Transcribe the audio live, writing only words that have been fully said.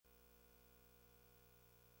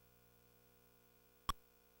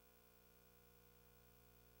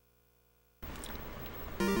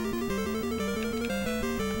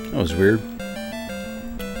was weird.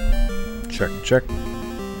 Check, check.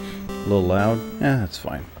 A little loud. Yeah, that's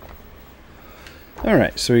fine.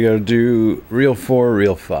 Alright, so we gotta do reel 4,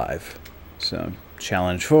 reel 5. So,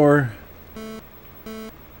 challenge 4.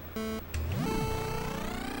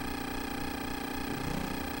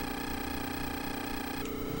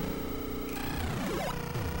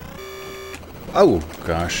 Oh,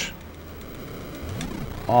 gosh.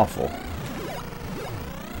 Awful.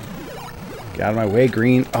 Get out of my way,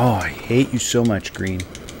 green. Oh, I hate you so much, green.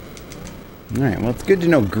 Alright, well, it's good to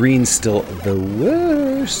know green's still the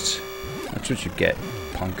worst. That's what you get,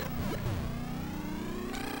 punk.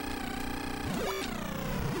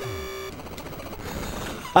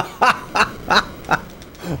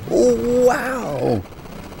 Oh, wow.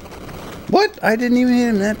 What? I didn't even hit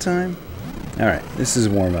him that time. Alright, this is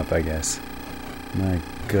warm-up, I guess. My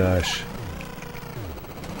gosh.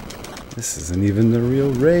 This isn't even the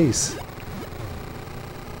real race.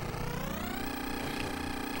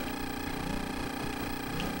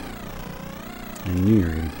 I knew you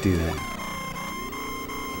were going to do that.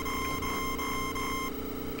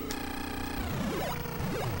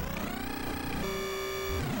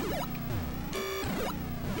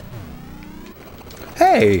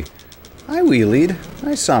 Hey! I wheelied.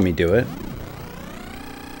 I saw me do it.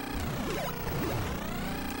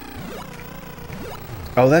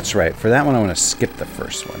 Oh, that's right. For that one, I want to skip the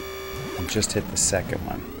first one and just hit the second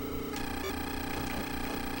one.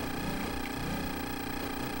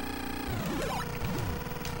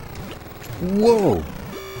 Whoa!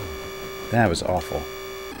 That was awful.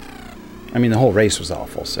 I mean, the whole race was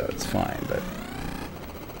awful, so it's fine, but...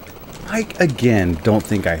 I, again, don't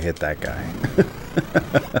think I hit that guy.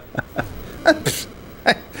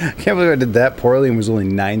 I can't believe I did that poorly and was only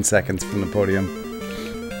 9 seconds from the podium.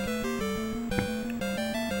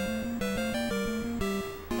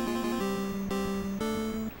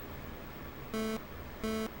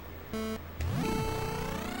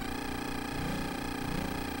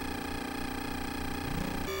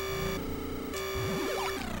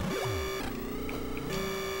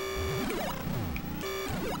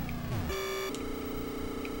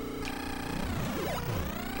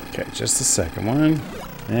 Okay, just the second one.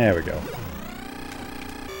 There we go.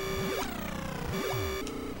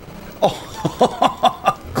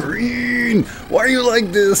 Oh, green! Why are you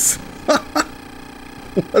like this?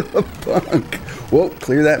 What a punk. Whoa,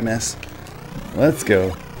 clear that mess. Let's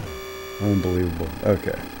go. Unbelievable.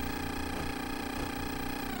 Okay.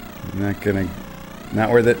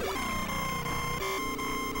 Not worth it.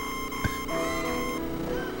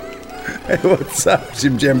 Hey, what's up,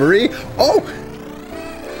 Jim Jamboree? Oh!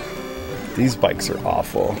 These bikes are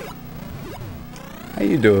awful. How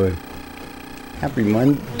you doing? Happy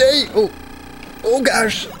Monday! Oh! Oh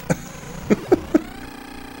gosh!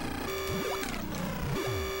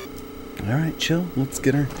 Alright, chill. Let's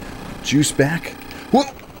get our juice back. Whoa!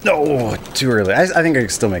 No! Too early. I think I can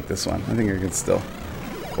still make this one. I think I can still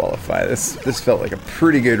qualify. This felt like a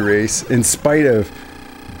pretty good race, in spite of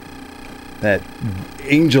that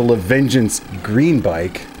Angel of Vengeance green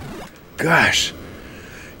bike. Gosh.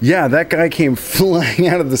 Yeah, that guy came flying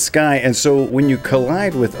out of the sky, and so when you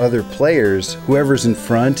collide with other players, whoever's in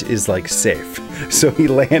front is like safe. So he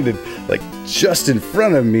landed like just in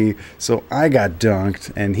front of me, so I got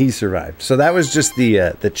dunked and he survived. So that was just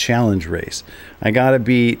the challenge race. I gotta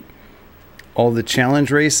beat all the challenge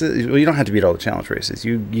races. Well, you don't have to beat all the challenge races.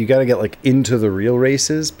 You gotta get like into the real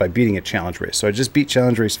races by beating a challenge race. So I just beat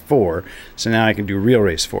challenge race 4, so now I can do real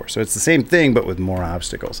race 4. So it's the same thing but with more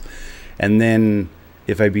obstacles. And then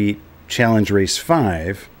if I beat challenge race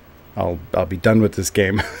 5, I'll be done with this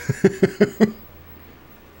game.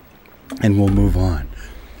 And we'll move on.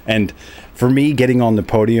 And for me, getting on the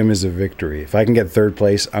podium is a victory. If I can get 3rd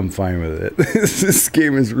place, I'm fine with it. This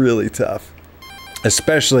game is really tough.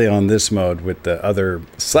 Especially on this mode with the other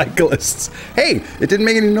cyclists. Hey, it didn't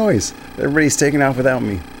make any noise. Everybody's taking off without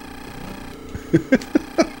me.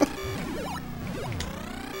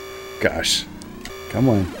 Gosh. Come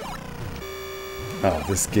on. Oh,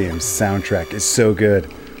 this game's soundtrack is so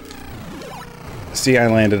good. See, I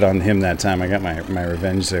landed on him that time. I got my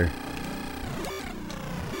revenge there.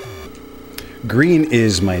 Green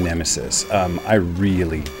is my nemesis. I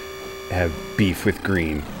really have beef with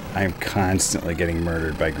green. I am constantly getting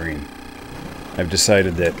murdered by green. I've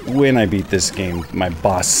decided that when I beat this game, my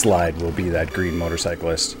boss slide will be that green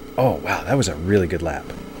motorcyclist. Oh, wow, that was a really good lap.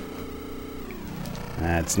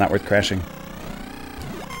 It's not worth crashing.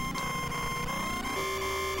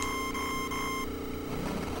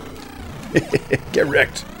 Get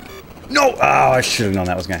wrecked. No! Oh, I should have known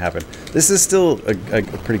that was going to happen. This is still a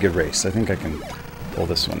pretty good race. I think I can pull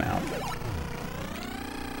this one out.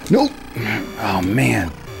 No! Oh,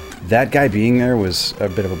 man. That guy being there was a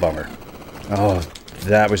bit of a bummer. Oh,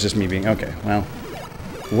 that was just me being... Okay, well...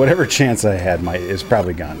 Whatever chance I had is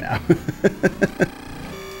probably gone now.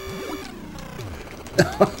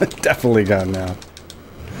 Definitely gone now.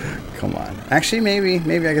 Come on. Actually, maybe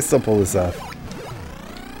I can still pull this off.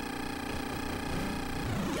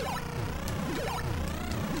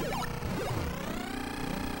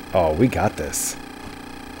 Oh, we got this.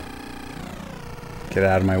 Get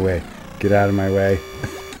out of my way. Get out of my way.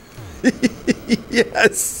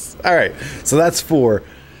 Yes. All right. So that's 4.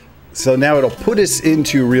 So now it'll put us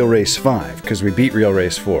into Real Race 5 because we beat Real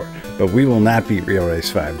Race 4. But we will not beat Real Race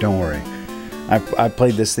 5. Don't worry. I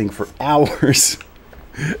played this thing for hours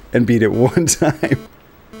and beat it one time.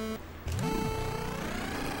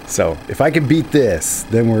 So if I can beat this,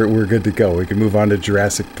 then we're good to go. We can move on to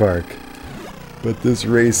Jurassic Park. But this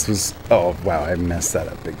race was... Oh, wow. I messed that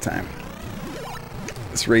up big time.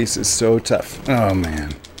 This race is so tough. Oh,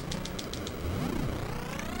 man.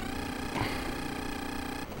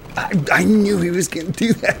 I knew he was going to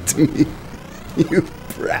do that to me. You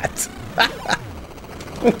brat.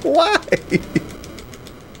 Why?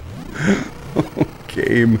 Oh,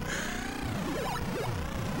 game.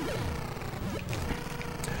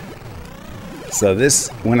 So this,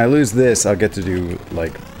 when I lose this, I'll get to do,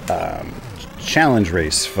 like, Challenge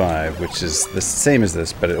Race 5, which is the same as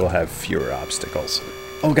this, but it will have fewer obstacles.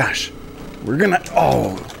 Oh, gosh. We're gonna...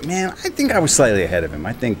 Oh, man, I think I was slightly ahead of him.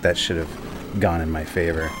 I think that should have gone in my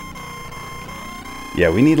favor. Yeah,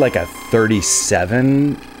 we need like a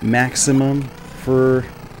 37 maximum for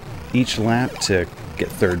each lap to get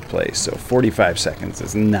 3rd place. So 45 seconds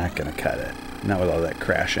is not going to cut it. Not with all that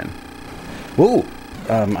crashing. Whoa!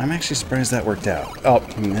 I'm actually surprised that worked out. Oh,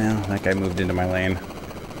 no, that guy moved into my lane.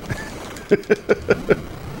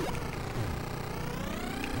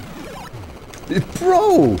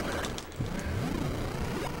 Bro!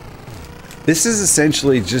 This is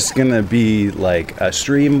essentially just gonna be like a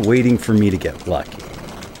stream waiting for me to get lucky.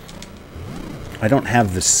 I don't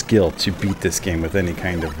have the skill to beat this game with any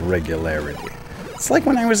kind of regularity. It's like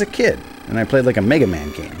when I was a kid and I played like a Mega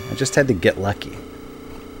Man game. I just had to get lucky.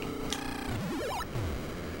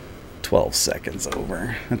 12 seconds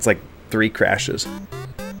over. That's like 3 crashes.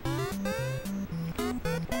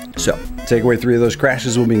 So, take away 3 of those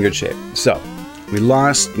crashes, we'll be in good shape. So, we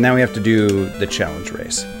lost. Now we have to do the challenge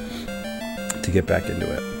race to get back into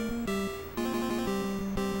it.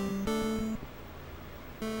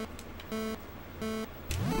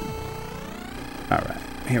 Alright,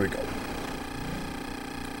 here we go.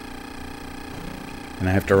 And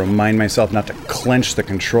I have to remind myself not to clench the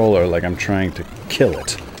controller like I'm trying to kill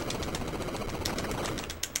it.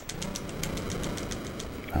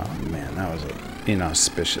 Oh man, that was an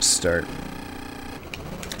inauspicious start.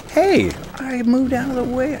 Hey, I moved out of the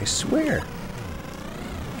way, I swear.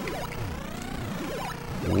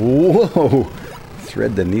 Whoa!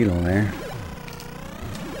 Thread the needle there.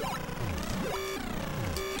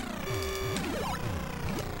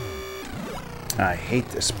 I hate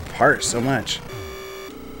this part so much.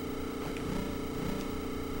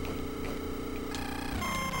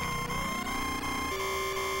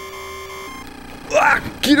 Ah,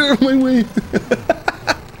 get out of my way!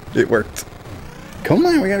 It worked. Come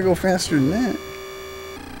on, we gotta go faster than that.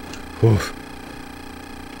 Oof.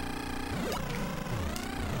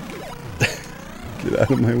 Get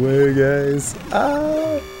out of my way, guys.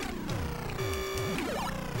 Ah!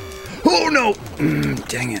 Oh no!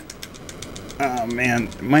 Dang it. Oh man,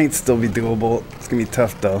 it might still be doable. It's gonna be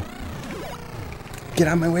tough though. Get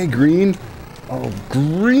out of my way, Green. Oh,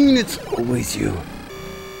 Green, it's always you.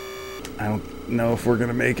 I don't know if we're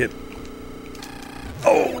gonna make it.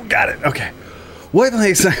 Oh, got it. Okay. What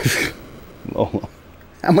makes oh,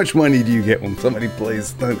 how much money do you get when somebody plays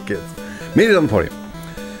Stunt Kids? Made it on the podium.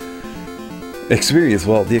 Experience.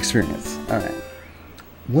 Well, the experience. All right.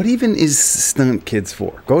 What even is Stunt Kids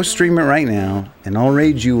for? Go stream it right now, and I'll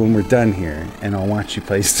raid you when we're done here, and I'll watch you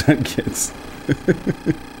play Stunt Kids.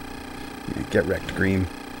 Get wrecked, Green.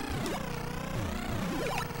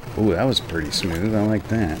 Ooh, that was pretty smooth. I like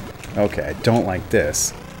that. Okay, I don't like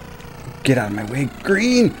this. Get out of my way,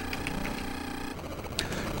 Green!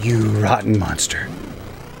 You rotten monster.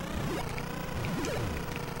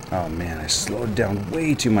 Oh man, I slowed down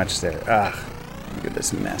way too much there. Ah, look at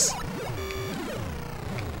this mess.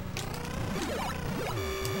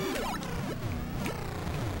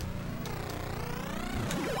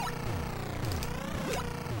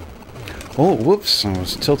 Oh, whoops, I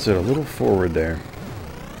was tilted a little forward there.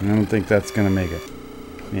 I don't think that's gonna make it.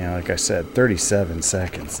 Yeah, like I said, 37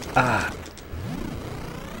 seconds. Ah!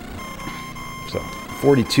 So,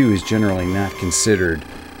 42 is generally not considered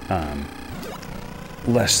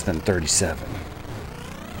less than 37.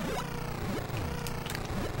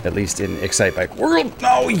 At least in Excitebike world.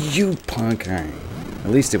 No, you punk. All right. At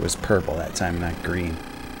least it was purple that time, not green.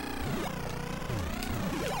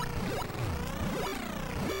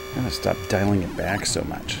 I'm gonna stop dialing it back so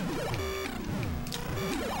much.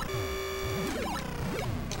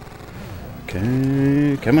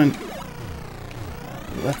 Okay, come on.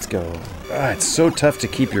 Let's go. Ah, it's so tough to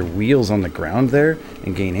keep your wheels on the ground there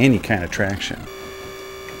and gain any kind of traction.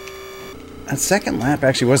 That second lap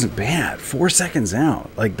actually wasn't bad. 4 seconds out.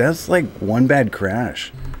 Like, that's like one bad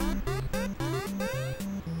crash.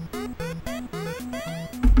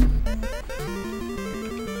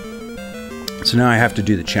 So now I have to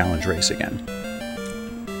do the challenge race again.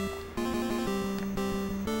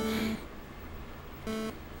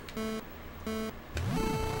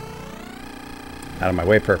 Out of my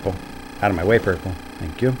way, purple. Out of my way, purple.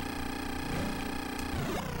 Thank you.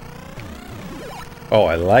 Oh,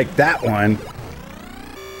 I like that one.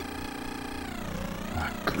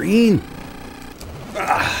 Green.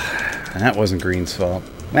 That wasn't green's fault.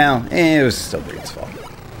 Well, it was still green's fault.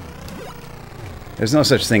 There's no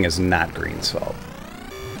such thing as not green's fault.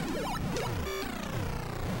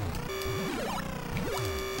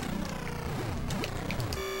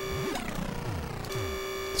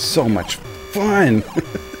 So much fun.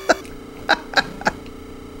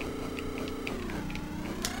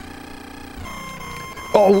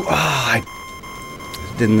 I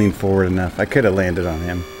didn't lean forward enough. I could have landed on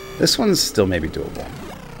him. This one's still maybe doable.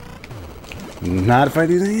 Not if I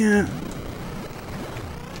do that.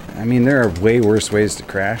 I mean, there are way worse ways to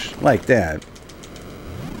crash. Like that.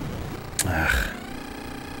 Ugh.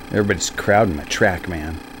 Everybody's crowding my track,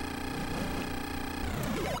 man.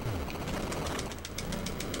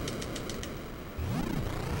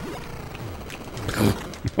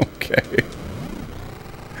 Okay.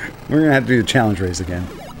 We're going to have to do the challenge race again.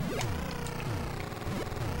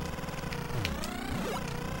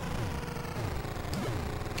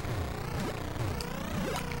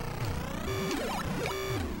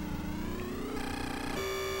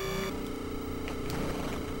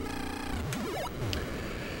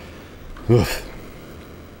 Oof.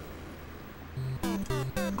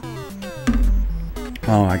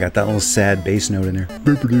 Oh, I got that little sad bass note in there.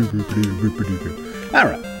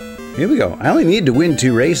 Alright, here we go. I only need to win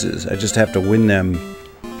 2 races. I just have to win them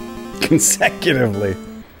consecutively.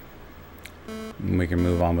 And we can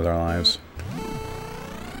move on with our lives.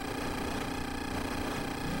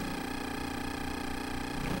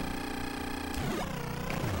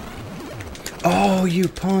 Oh, you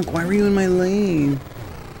punk. Why were you in my lane?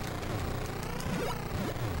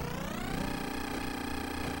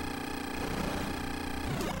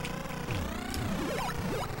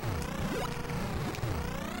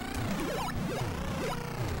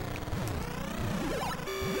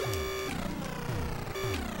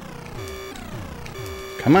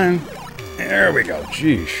 Come on. There we go.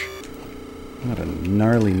 Jeesh. What a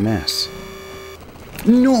gnarly mess.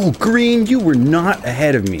 No, Green, you were not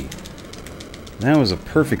ahead of me. That was a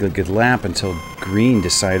perfectly good lap until Green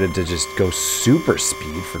decided to just go super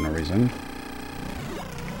speed for no reason.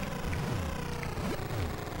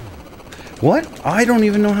 What? I don't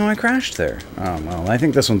even know how I crashed there. Oh, well, I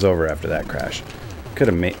think this one's over after that crash. Could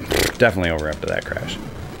have made... Definitely over after that crash.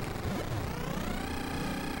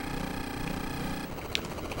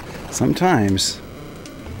 Sometimes,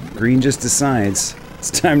 Green just decides it's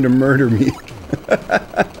time to murder me.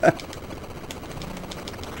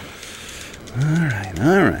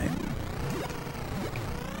 Alright.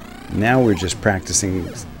 Now we're just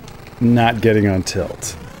practicing not getting on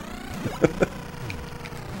tilt.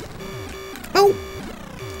 Oh!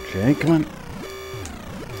 Okay, come on.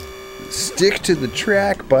 Stick to the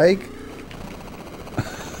track, bike.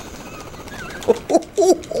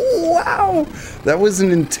 Wow! That was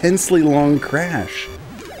an intensely long crash.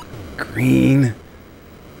 Green.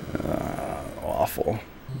 Awful.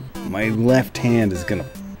 My left hand is gonna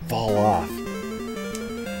fall off.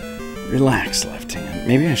 Relax, left hand.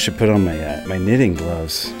 Maybe I should put on my my knitting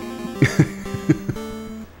gloves.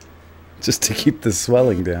 Just to keep the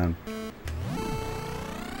swelling down.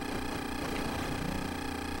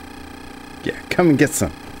 Yeah, come and get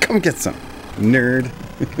some. Come get some, nerd.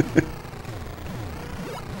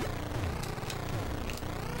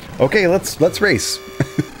 Okay, let's race.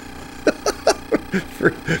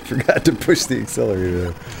 Forgot to push the accelerator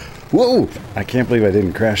there. Whoa! I can't believe I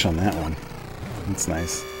didn't crash on that one. That's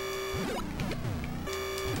nice.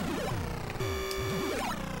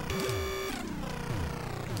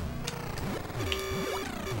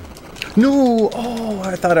 No! Oh,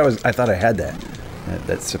 I thought I had that.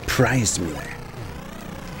 That surprised me there.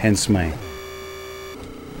 Hence my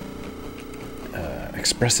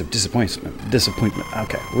Expressive disappointment.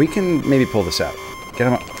 Okay, we can maybe pull this out. Get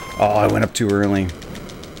him up. Oh, I went up too early.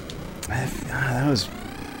 That was...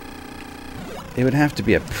 It would have to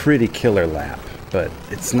be a pretty killer lap, but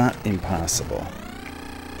it's not impossible.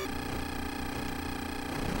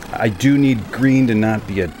 I do need green to not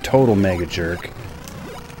be a total mega jerk.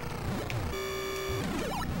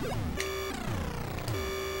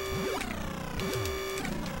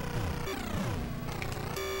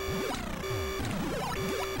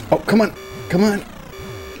 Oh, come on. Come on.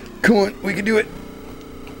 Come on. We can do it.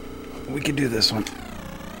 We can do this one.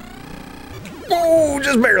 Oh,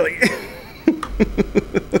 just barely.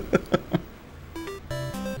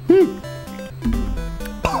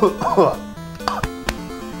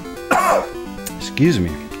 Excuse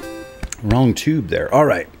me. Wrong tube there. All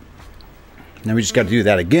right. Now we just got to do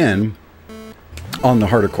that again on the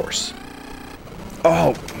harder course.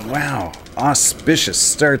 Oh, wow. Auspicious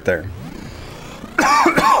start there.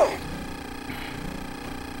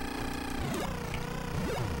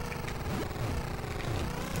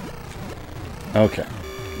 Okay.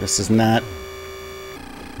 This is not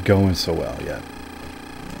going so well yet.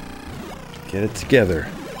 Get it together.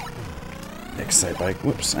 Excitebike.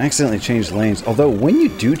 Whoops. I accidentally changed lanes. Although, when you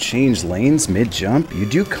do change lanes mid-jump, you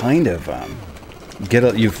do kind of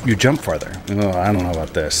you jump farther. Oh, I don't know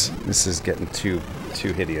about this. This is getting too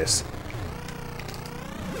hideous.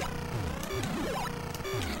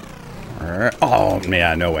 Oh,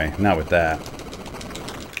 yeah, no way. Not with that.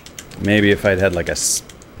 Maybe if I'd had like a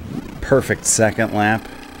perfect second lap.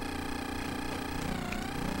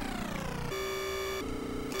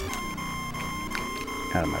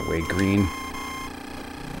 Out of my way, green.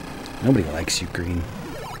 Nobody likes you, green.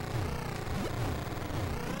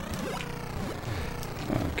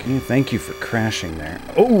 Okay, thank you for crashing there.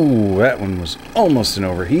 Oh, that one was almost an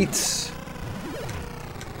overheat.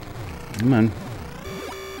 Come on.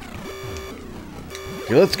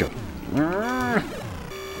 Okay, let's go.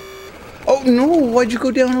 Oh no, why'd you go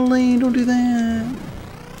down a lane? Don't do that.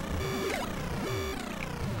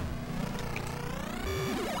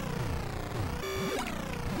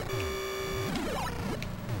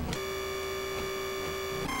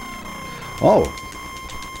 Oh.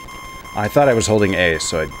 I thought I was holding A,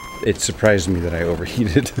 so it surprised me that I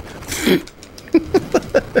overheated.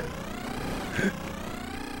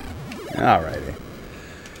 Alrighty.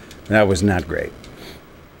 That was not great.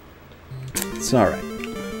 It's alright.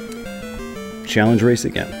 Challenge race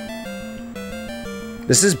again.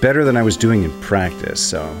 This is better than I was doing in practice,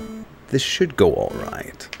 so this should go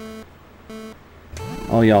alright.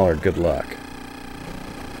 All y'all are good luck.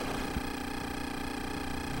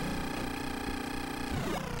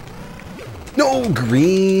 No,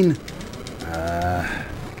 green!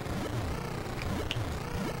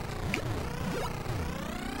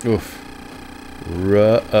 Oof.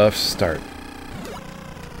 Rough start.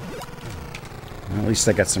 Well, at least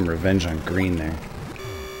I got some revenge on green there.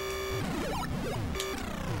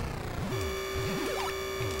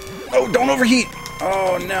 Oh, don't overheat!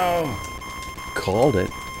 Oh, no! Called it.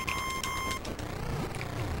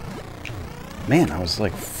 Man, I was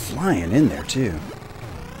like flying in there, too.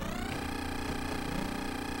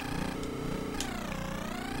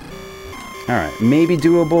 Alright, maybe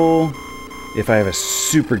doable if I have a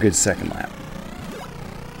super good second lap.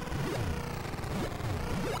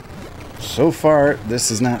 So far,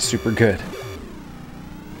 this is not super good.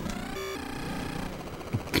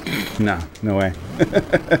 No, no way.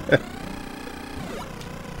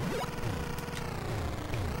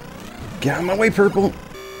 Get out of my way, purple!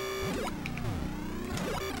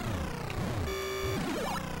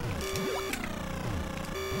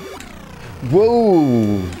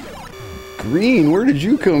 Whoa! Green, where did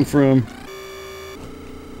you come from?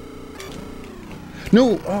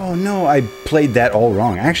 No, oh no, I played that all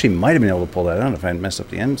wrong. I actually might have been able to pull that out if I hadn't messed up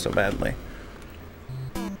the end so badly.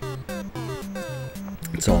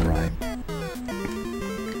 It's alright.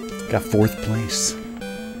 Got 4th place.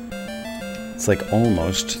 It's like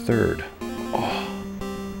almost 3rd. Oh.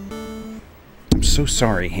 I'm so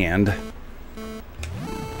sorry, hand.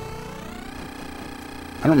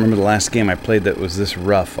 I don't remember the last game I played that was this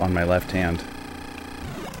rough on my left hand.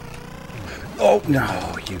 Oh,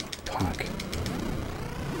 no, you punk.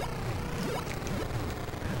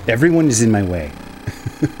 Everyone is in my way.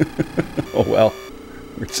 Oh, well.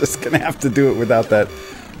 We're just gonna have to do it without that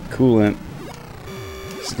coolant.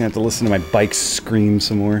 Just gonna have to listen to my bike scream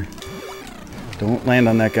some more. Don't land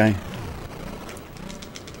on that guy.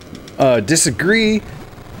 Disagree.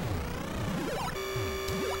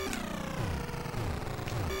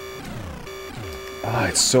 Ah,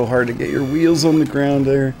 it's so hard to get your wheels on the ground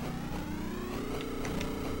there.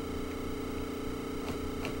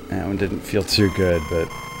 one didn't feel too good, but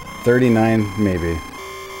 39 maybe.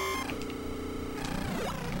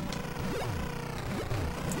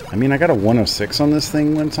 I mean, I got a 106 on this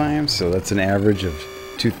thing one time, so that's an average of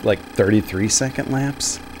 33-second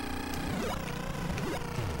laps.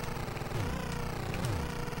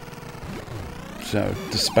 So,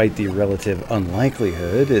 despite the relative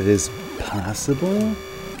unlikelihood, it is possible.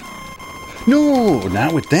 No,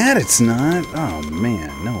 not with that, it's not. Oh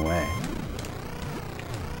man, no way.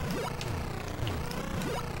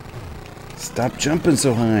 Stop jumping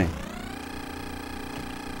so high.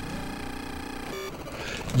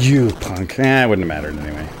 You punk. It wouldn't have mattered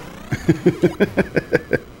anyway.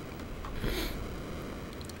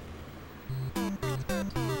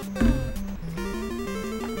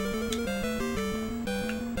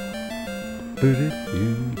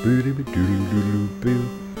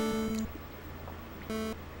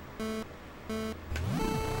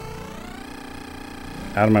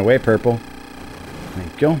 Out of my way, purple.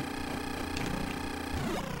 Thank you.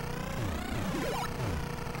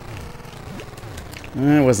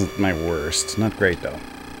 It wasn't my worst. Not great, though.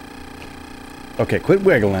 Okay, quit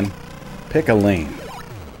wiggling. Pick a lane.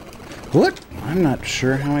 What? I'm not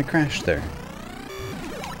sure how I crashed there.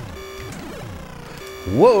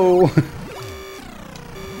 Whoa!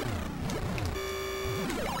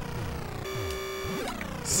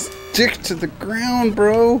 Stick to the ground,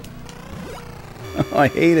 bro! Oh, I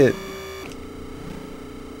hate it.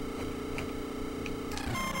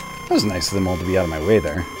 That was nice of them all to be out of my way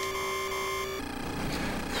there.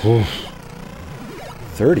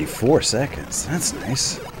 34 seconds. That's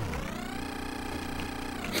nice.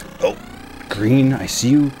 Oh, green. I see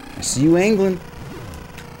you. I see you angling.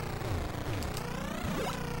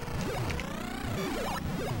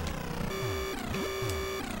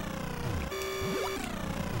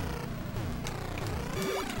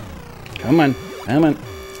 Come on. Come on.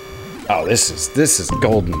 Oh, this is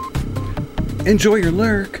golden. Enjoy your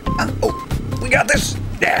lurk. Oh, we got this.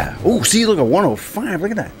 Yeah. Oh, see, look at 105.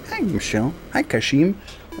 Look at that. Hi, Michelle. Hi, Kashim.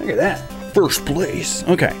 Look at that. First place.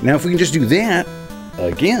 Okay, now if we can just do that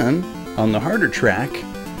again on the harder track,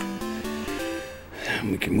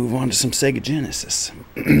 we can move on to some Sega Genesis.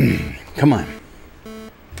 Come on.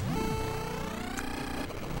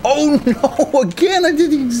 Oh, no. Again, I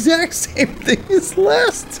did the exact same thing as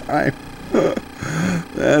last time.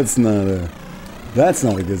 That's not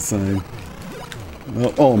a good sign.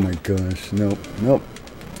 Oh my gosh. Nope. Nope.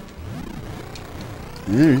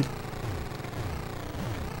 Alright.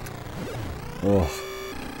 Oh.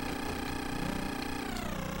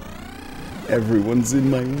 Everyone's in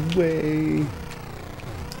my way.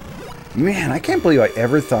 Man, I can't believe I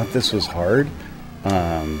ever thought this was hard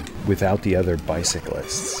without the other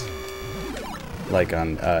bicyclists. Like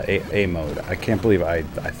on A mode. I can't believe I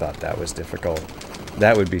thought that was difficult.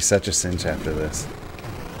 That would be such a cinch after this.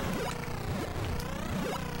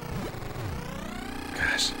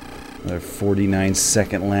 Gosh. Another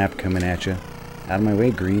 49-second lap coming at you. Out of my way,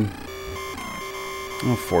 green.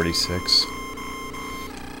 Oh, 46.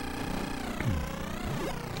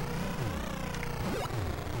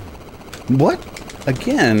 What?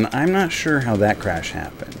 Again, I'm not sure how that crash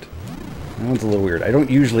happened. That one's a little weird. I don't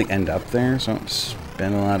usually end up there, so I don't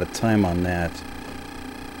spend a lot of time on that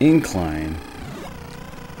incline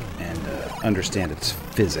and understand its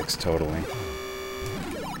physics totally.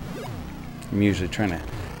 I'm usually trying to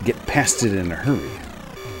get past it in a hurry.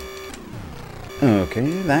 Okay,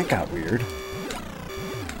 that got weird.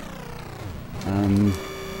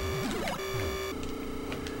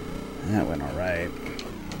 That went alright.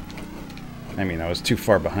 I mean, I was too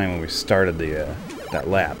far behind when we started the that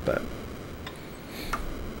lap, but...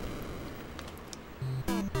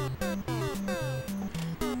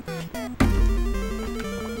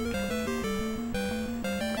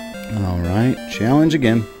 Alright, challenge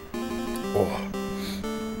again. Oh.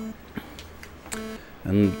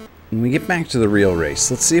 And when we get back to the real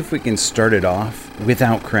race, let's see if we can start it off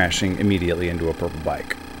without crashing immediately into a purple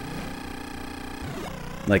bike.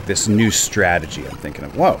 Like this new strategy I'm thinking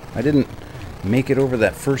of. Whoa, I didn't make it over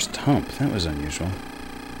that first hump. That was unusual.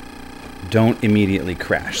 Don't immediately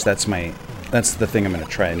crash. That's the thing I'm going to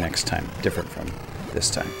try next time. Different from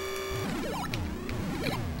this time.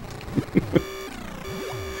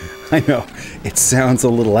 I know, it sounds a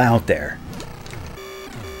little out there.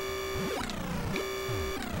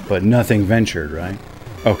 But nothing ventured, right?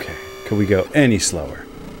 Okay, could we go any slower?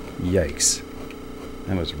 Yikes.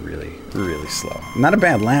 That was really, really slow. Not a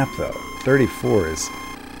bad lap, though. 34 is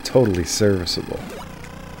totally serviceable.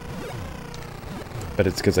 But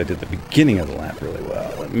it's because I did the beginning of the lap really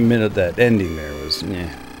well. The minute that ending there was,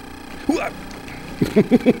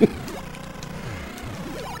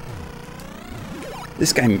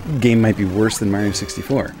 This game might be worse than Mario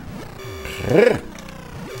 64.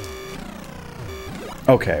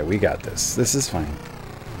 Okay, we got this. This is fine.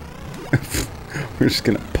 We're just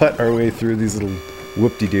gonna putt our way through these little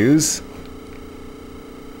whoop-de-doos.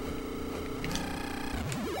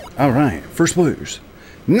 Alright, first place.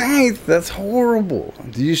 Nice! That's horrible.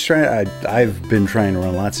 Did you just try? I've been trying to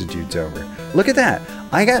run lots of dudes over. Look at that.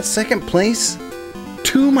 I got second place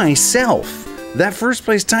to myself. That first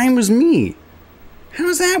place time was me. How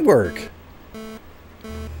does that work?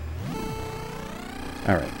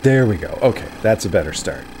 Alright, there we go. Okay, that's a better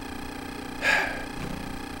start.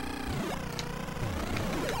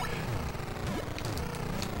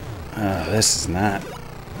 This is not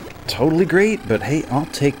totally great, but hey, I'll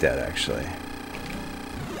take that actually.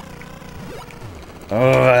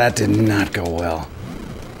 Oh, that did not go well.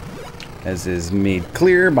 As is made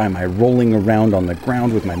clear by my rolling around on the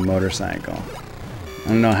ground with my motorcycle. I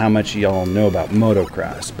don't know how much y'all know about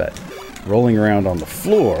motocross, but rolling around on the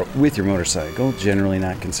floor with your motorcycle, generally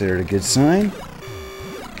not considered a good sign.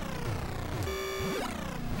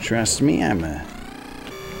 Trust me, I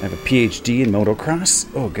have a PhD in motocross.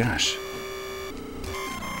 Oh gosh.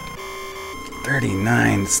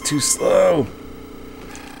 39, it's too slow.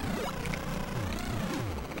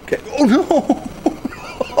 Okay. Oh no!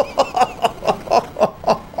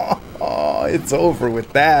 It's over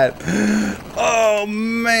with that. Oh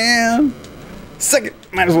man. Second,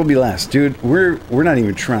 might as well be last, dude. We're not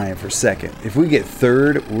even trying for second. If we get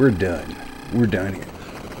third, we're done. We're done here.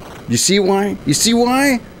 You see why? You see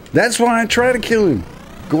why? That's why I try to kill him.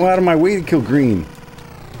 Go out of my way to kill Green.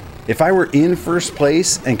 If I were in first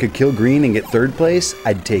place and could kill Green and get third place,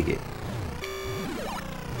 I'd take it.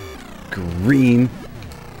 Green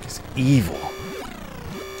is evil.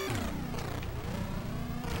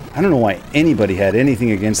 I don't know why anybody had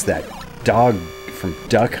anything against that dog from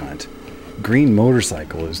Duck Hunt. Green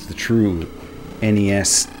motorcycle is the true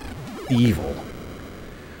NES evil.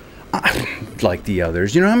 Like the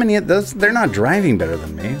others. You know how many of those? They're not driving better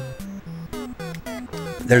than me.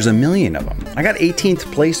 There's a million of them. I got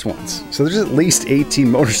 18th place once. So there's at least 18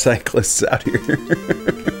 motorcyclists out here.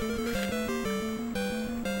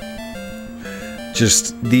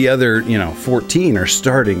 Just the other, 14 are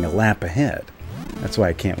starting a lap ahead. That's why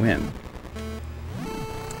I can't win.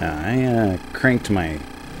 I cranked my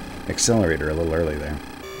accelerator a little early there.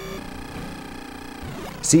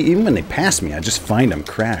 See, even when they pass me, I just find them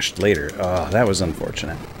crashed later. Oh, that was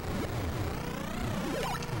unfortunate.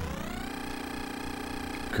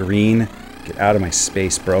 Green, get out of my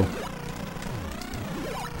space, bro.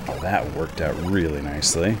 Oh, that worked out really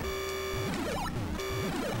nicely.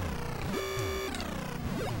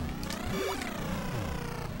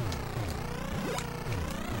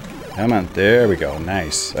 Come on, there we go.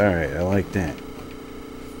 Nice. All right, I like that.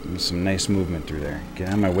 Some nice movement through there. Get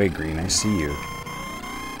out of my way, Green. I see you.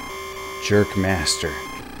 Jerk master.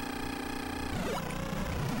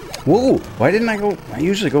 Whoa! Why didn't I go? I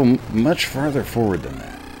usually go much farther forward than that.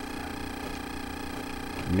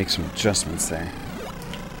 Make some adjustments there.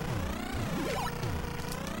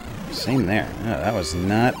 Same there. Oh, that was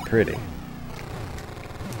not pretty.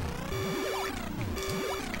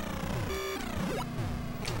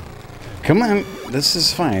 Come on, this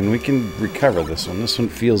is fine. We can recover this one. This one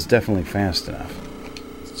feels definitely fast enough.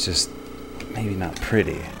 It's just maybe not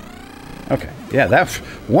pretty. Okay, yeah, that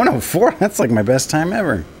 104. That's like my best time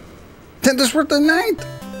ever. That's worth the night.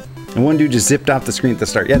 And one dude just zipped off the screen at the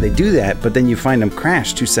start. Yeah, they do that, but then you find them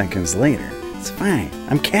crash 2 seconds later. It's fine.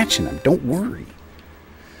 I'm catching them. Don't worry.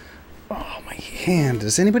 Oh, my hand.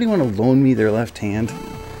 Does anybody want to loan me their left hand?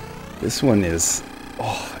 This one is,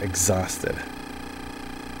 exhausted.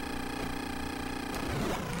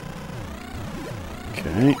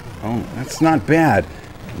 Okay. Oh, that's not bad.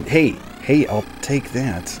 Hey, I'll take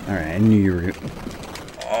that. All right, I knew you were gonna...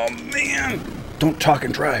 Oh, man. Don't talk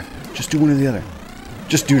and drive. Just do one or the other.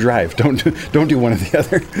 Just do drive. Don't do one or the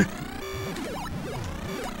other.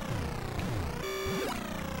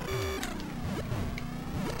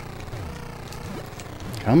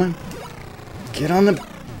 Come on. Get on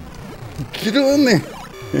there.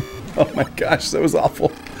 Oh my gosh, that was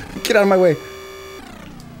awful. Get out of my way.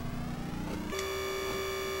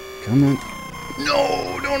 Come on.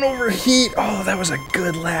 No, don't overheat. Oh, that was a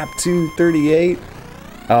good lap too. 38.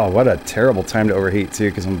 Oh, what a terrible time to overheat too,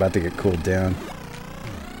 because I'm about to get cooled down.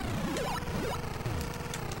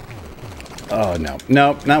 Oh, no.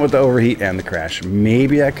 Nope, not with the overheat and the crash.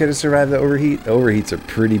 Maybe I could have survived the overheat. The overheats are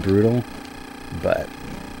pretty brutal, but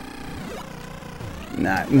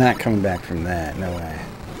not coming back from that. No way.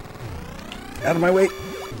 Out of my way.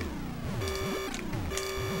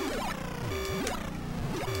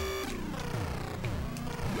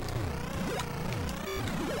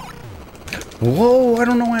 Whoa, I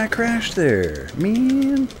don't know why I crashed there.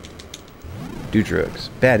 Man. Do drugs.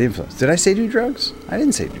 Bad influence. Did I say do drugs? I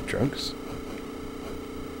didn't say do drugs.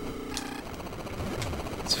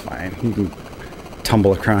 It's fine. You can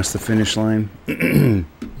tumble across the finish line.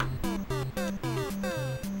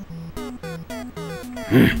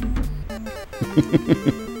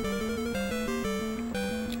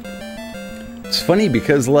 It's funny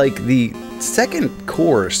because, like, the second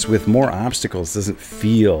course with more obstacles doesn't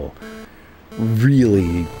feel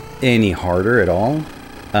really any harder at all.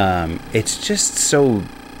 It's just so...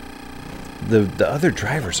 The other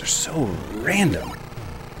drivers are so random.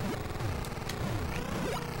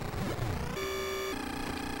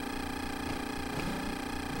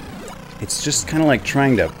 It's just kind of like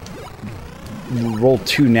trying to roll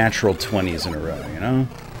 2 natural 20s in a row, you know?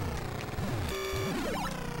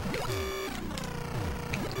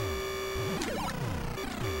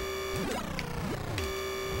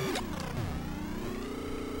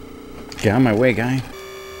 Get out of my way, guy.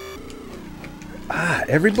 Ah,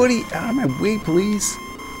 everybody out of my way, please.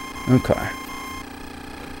 Okay.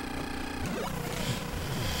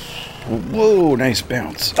 Whoa, nice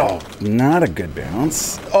bounce. Oh, not a good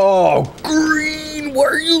bounce. Oh, green, why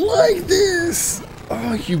are you like this?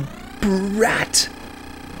 Oh, you brat.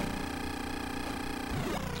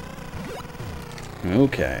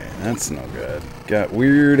 Okay, that's no good. Got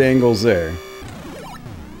weird angles there.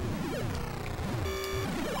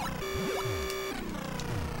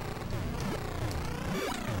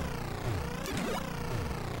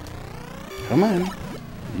 Come on.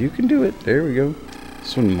 You can do it. There we go.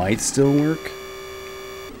 This one might still work.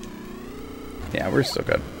 Yeah, we're still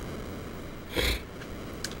good.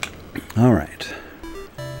 Alright.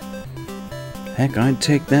 Heck, I'd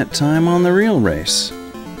take that time on the real race.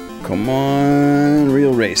 Come on,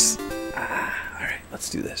 real race. Ah, alright, let's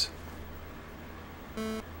do this.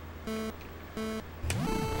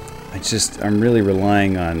 I'm really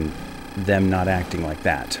relying on them not acting like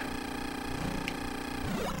that.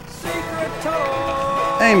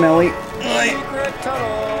 Hey, Melly.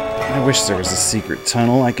 I wish there was a secret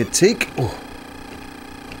tunnel I could take. Oh.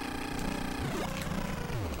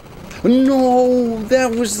 No,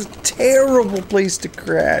 that was a terrible place to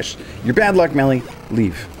crash. You're bad luck, Melly.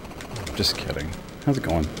 Leave. Just kidding. How's it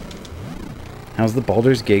going? How's the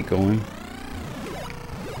Baldur's Gate going?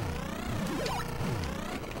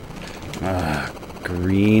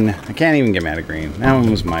 Green. I can't even get mad at green. That one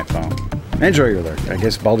was my fault. Enjoy your lurk. I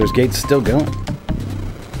guess Baldur's Gate's still going.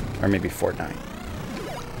 Or maybe Fortnite.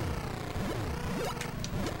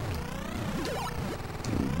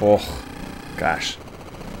 Oh, gosh.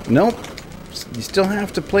 Nope. You still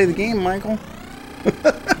have to play the game, Michael.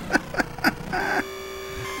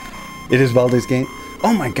 It is Baldur's Gate.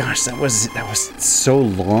 Oh my gosh, that was so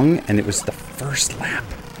long, and it was the first lap.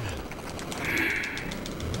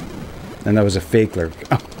 And that was a fake lurk.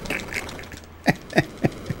 Oh.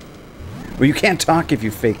 Well, you can't talk if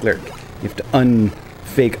you fake lurk. You have to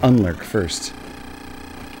fake unlurk first.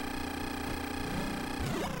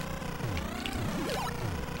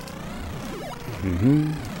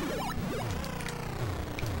 Mm-hmm.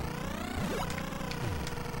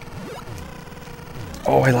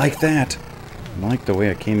 Oh, I like that. I like the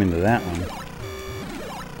way I came into that one.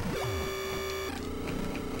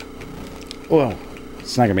 Whoa.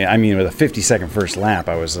 It's not gonna be... I mean, with a 50-second first lap,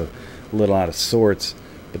 I was a little out of sorts.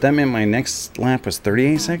 But that meant my next lap was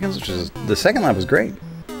 38 seconds, which is... The second lap was great.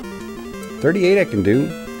 38 I can do.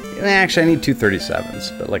 Actually, I need 2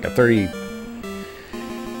 37s. But like a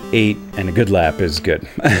 38 and a good lap is good.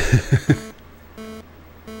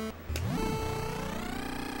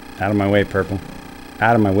 Out of my way, purple.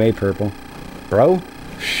 Out of my way, purple. Bro?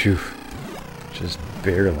 Phew. Just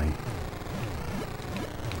barely.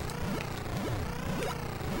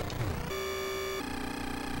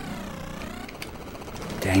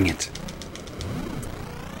 Dang it.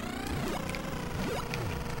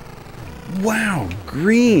 Wow,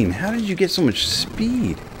 green. How did you get so much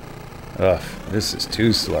speed? Ugh, this is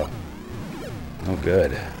too slow. Oh,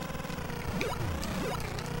 good.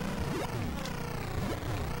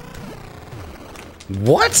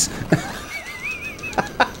 What?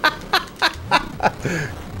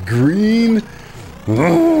 Green?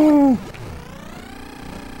 Oh.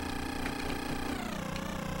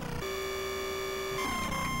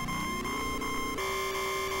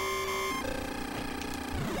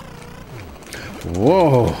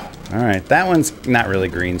 Whoa. Alright, that one's not really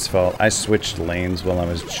green's fault. I switched lanes while I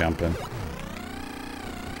was jumping.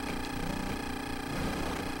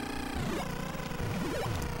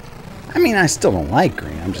 I mean, I still don't like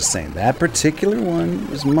green. I'm just saying that particular one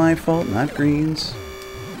was my fault, not green's.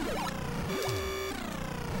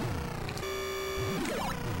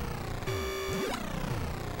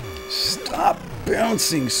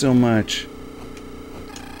 bouncing so much.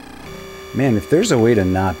 Man, if there's a way to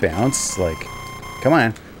not bounce, like, come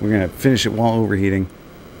on, we're gonna finish it while overheating.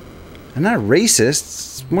 I'm not a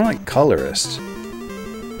racist, it's more like colorist.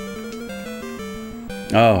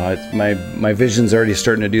 Oh, my vision's already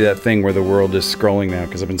starting to do that thing where the world is scrolling now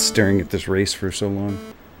because I've been staring at this race for so long.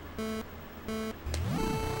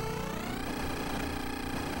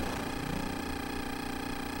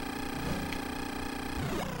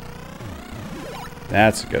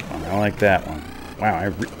 That's a good one. I like that one.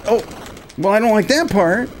 Wow, oh! Well, I don't like that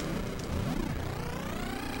part!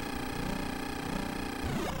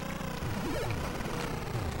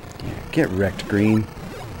 Yeah, get wrecked, green.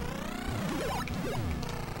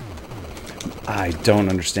 I don't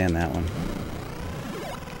understand that one.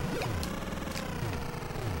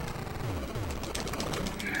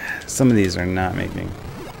 Some of these are not making.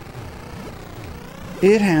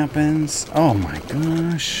 It happens. Oh my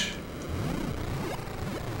gosh.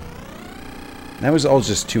 That was all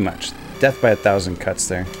just too much. Death by 1,000 cuts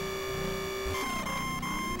there.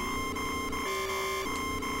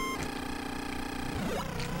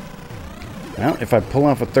 Well, if I pull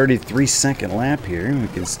off a 33-second lap here, we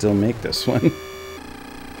can still make this one. You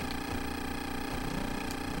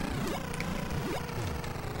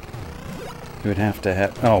would have to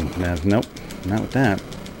have... Oh, no, nope. Not with that.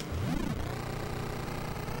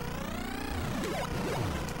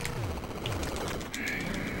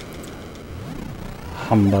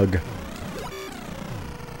 Humbug.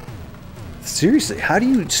 Seriously, how do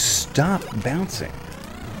you stop bouncing?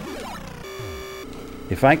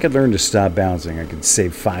 If I could learn to stop bouncing, I could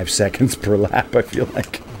save 5 seconds per lap, I feel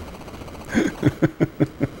like.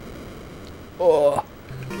 Oh.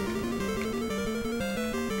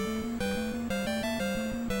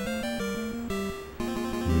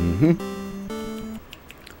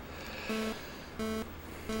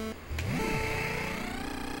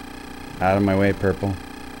 Out of my way, purple.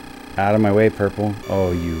 Out of my way, purple.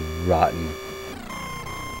 Oh, you rotten.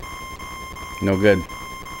 No good.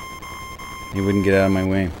 He wouldn't get out of my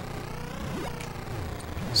way.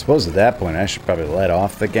 I suppose at that point I should probably let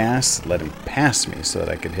off the gas, let him pass me so that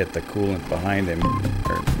I could hit the coolant behind him.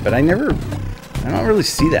 But I don't really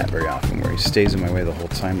see that very often where he stays in my way the whole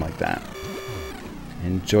time like that.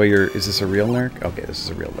 Enjoy your... Is this a real lurk? Okay, this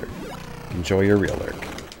is a real lurk. Enjoy your real lurk.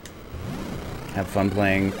 Have fun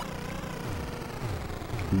playing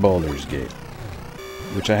Baldur's Gate,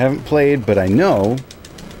 which I haven't played, but I know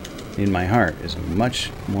in my heart is a much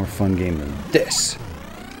more fun game than this.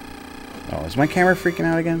 Oh, is my camera freaking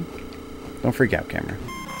out again? Don't freak out, camera.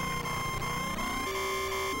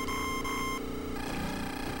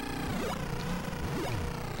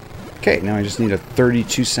 Okay, now I just need a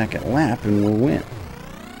 32-second lap and we'll win.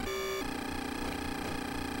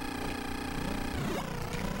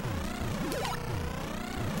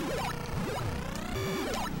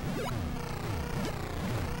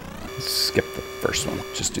 Skip the first one.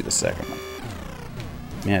 Just do the second one.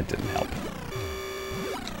 Yeah, it didn't help.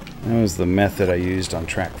 That was the method I used on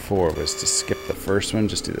track 4, was to skip the first one,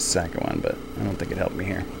 just do the second one, but I don't think it helped me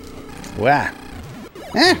here. Wow.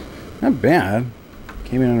 Eh, not bad.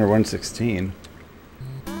 Came in under 116.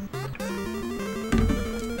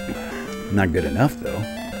 Not good enough, though.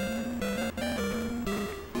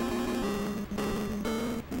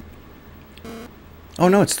 Oh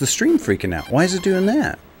no, it's the stream freaking out. Why is it doing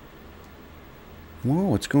that? Whoa,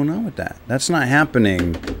 what's going on with that? That's not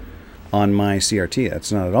happening on my CRT.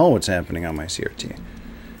 That's not at all what's happening on my CRT.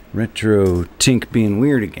 Retro Tink being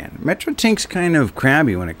weird again. Retro Tink's kind of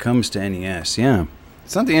crabby when it comes to NES, yeah.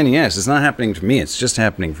 It's not the NES. It's not happening to me. It's just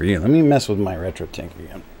happening for you. Let me mess with my Retro Tink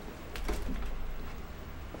again.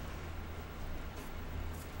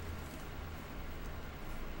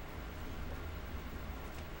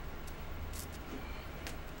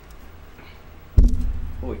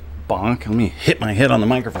 Bonk. Let me hit my head on the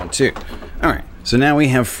microphone too. Alright, so now we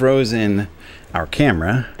have frozen our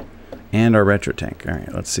camera and our Retro Tank.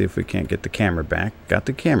 Alright, let's see if we can't get the camera back. Got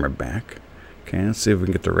the camera back. Okay, let's see if we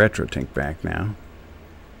can get the Retro Tank back now.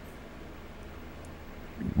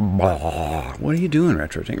 What are you doing,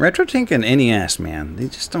 Retro Tank? Retro Tank and NES, man, they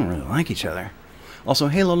just don't really like each other. Also,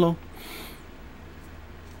 hey Lolo.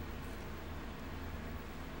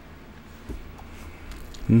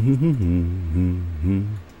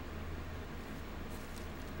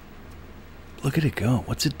 Look at it go.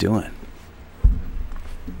 What's it doing?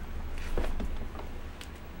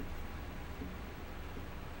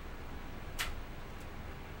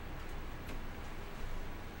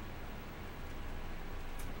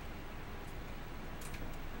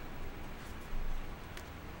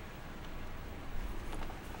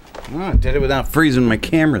 Oh, I did it without freezing my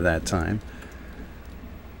camera that time.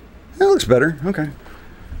 looks better. Okay.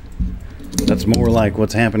 That's more like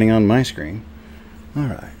what's happening on my screen. All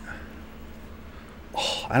right.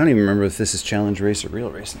 Oh, I don't even remember if this is challenge race or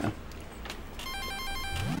real race now.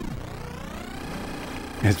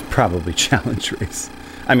 It's probably challenge race.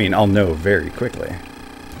 I mean, I'll know very quickly.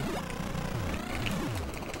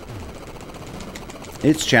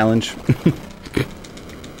 It's challenge.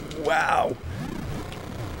 Wow.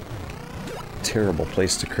 Terrible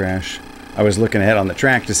place to crash. I was looking ahead on the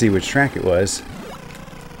track to see which track it was.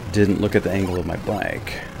 Didn't look at the angle of my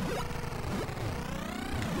bike.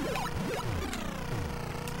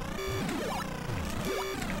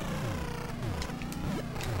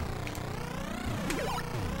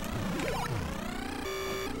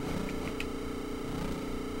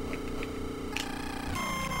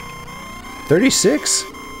 $36?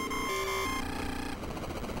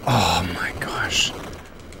 Oh my gosh.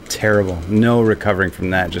 Terrible. No recovering from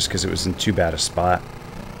that just because it was in too bad a spot.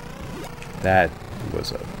 That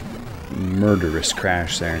was a murderous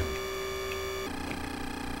crash there.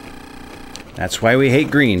 That's why we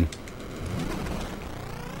hate green.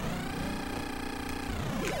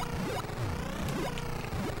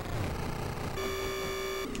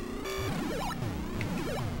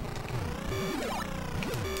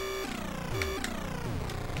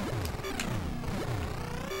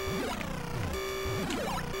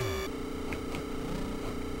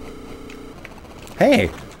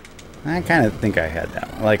 Hey, I kind of think I had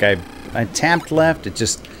that one. Like I tapped left. It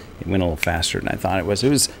went a little faster than I thought it was.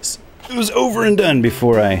 It was over and done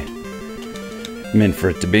before I meant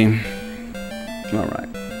for it to be. All right,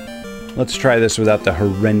 let's try this without the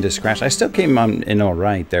horrendous crash. I still came in all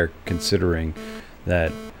right there, considering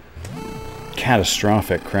that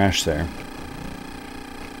catastrophic crash there.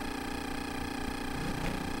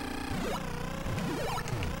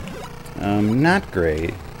 Not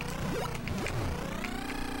great.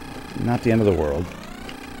 Not the end of the world.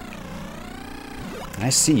 I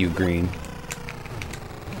see you, green.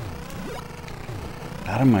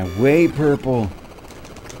 Out of my way, purple.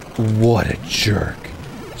 What a jerk.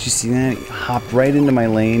 Did you see that? He hopped right into my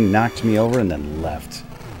lane, knocked me over, and then left.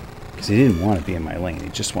 Because he didn't want to be in my lane. He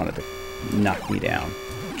just wanted to knock me down.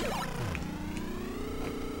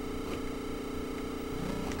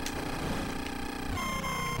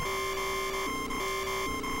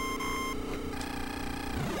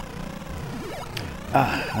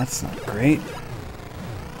 Ah, that's not great.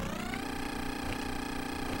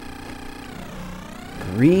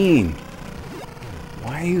 Green.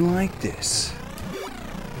 Why are you like this?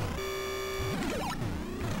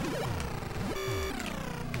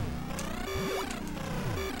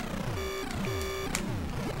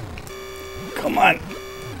 Come on.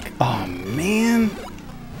 Oh, man.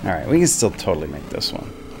 Alright, we can still totally make this one.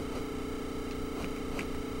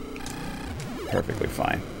 Perfectly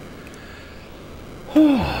fine.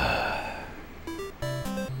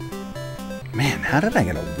 Man, how did I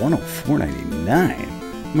get a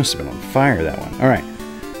 104.99? Must have been on fire, that one. Alright,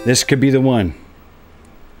 this could be the one.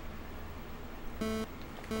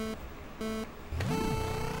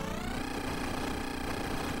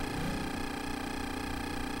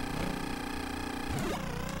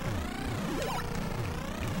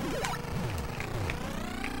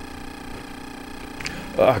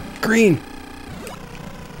 Green!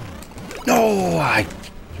 No,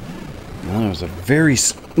 well, it was a very...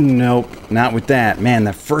 Nope, not with that. Man,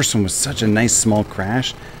 that first one was such a nice small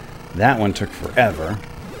crash. That one took forever.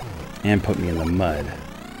 And put me in the mud.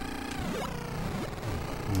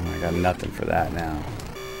 Oh, I got nothing for that now.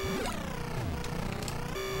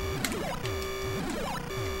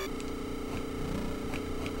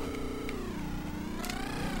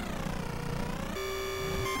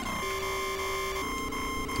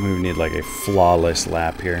 We need like a flawless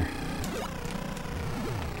lap here.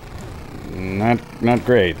 Not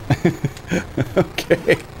great.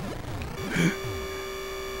 Okay.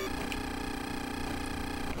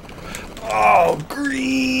 Oh,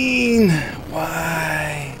 green!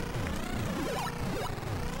 Why?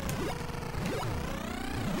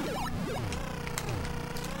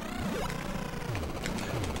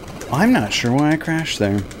 I'm not sure why I crashed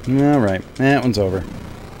there. Alright, that one's over.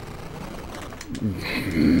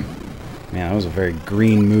 Man, that was a very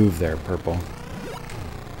green move there, purple.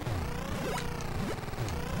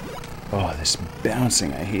 Oh, this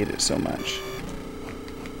bouncing, I hate it so much.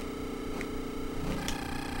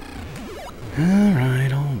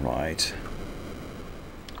 Alright, alright.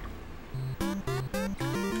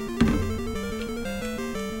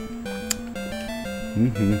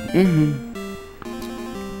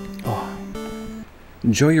 Oh.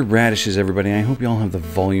 Enjoy your radishes, everybody. I hope you all have the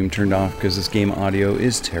volume turned off, because this game audio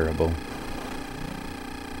is terrible.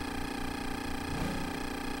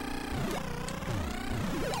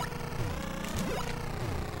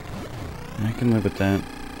 I can live with that.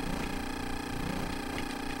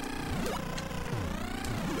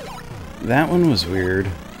 That one was weird.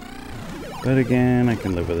 But again, I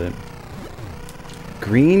can live with it.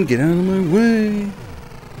 Green, get out of my way!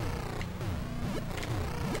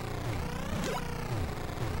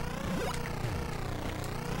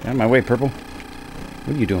 Get out of my way, purple.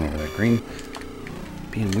 What are you doing over there, green?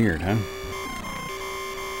 Being weird, huh?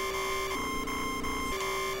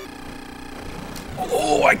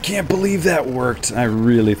 Oh, I can't believe that worked. I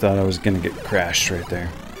really thought I was gonna get crashed right there.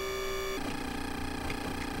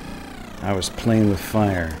 I was playing with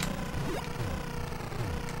fire.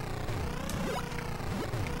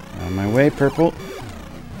 Out of my way, purple.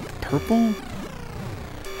 Purple?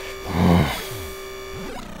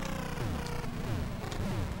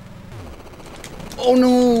 Oh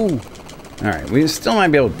no! Alright, we still might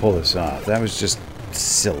be able to pull this off. That was just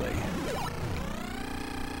silly.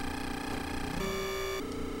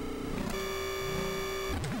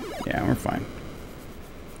 Yeah, we're fine.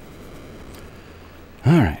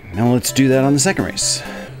 Alright, now let's do that on the second race.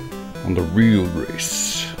 On the real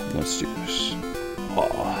race. Let's do this.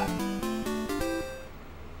 Oh.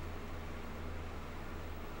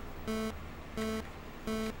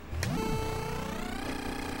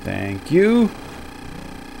 Thank you.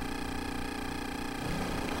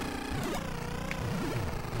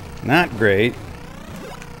 Not great.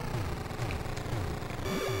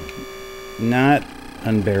 Not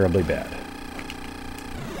unbearably bad.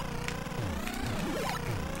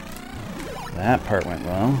 That part went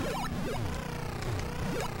well.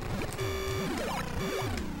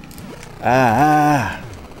 Ah!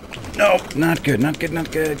 Nope, not good, not good,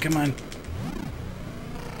 not good. Come on.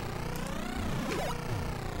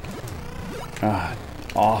 Ah,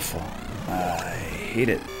 awful. I hate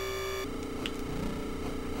it.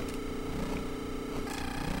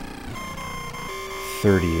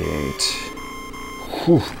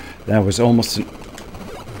 Whew, that was almost an...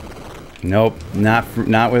 Nope, not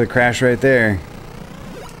with a crash right there.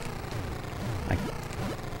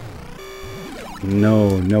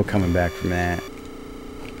 No coming back from that.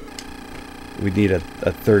 We need a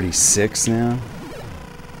 36 now.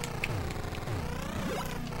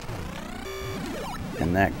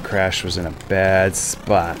 And that crash was in a bad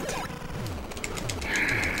spot.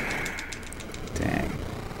 Dang.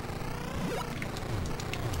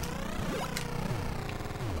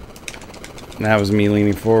 That was me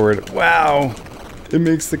leaning forward. Wow! It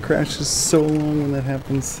makes the crashes so long when that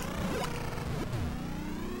happens.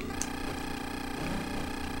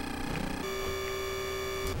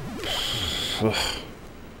 Ugh.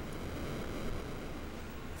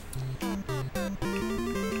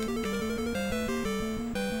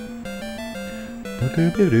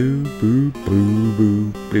 Boo, boo,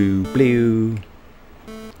 boo, blue, blue.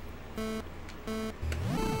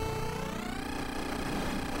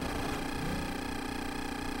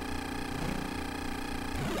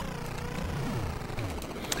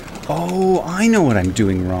 Oh, I know what I'm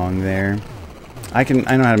doing wrong there. I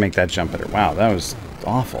know how to make that jump better. Wow, that was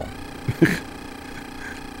awful.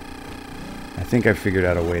 I think I figured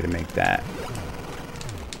out a way to make that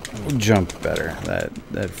jump better.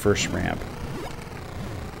 That first ramp.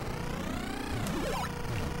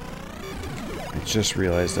 I just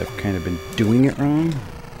realized I've kind of been doing it wrong.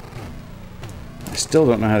 I still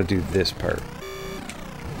don't know how to do this part.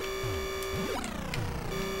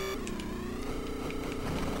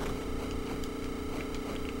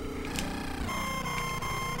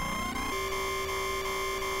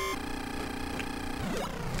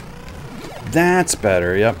 That's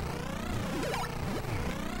better, yep.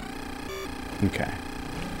 Okay.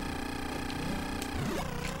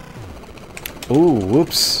 Ooh,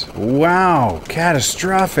 whoops. Wow,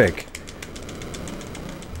 catastrophic.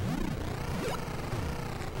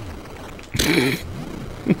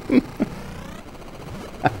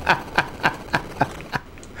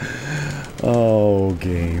 Oh,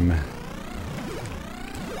 game.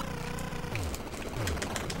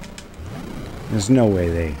 There's no way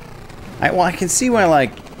they... Well, I can see why,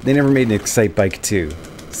 like, they never made an Excitebike 2.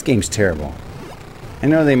 This game's terrible. I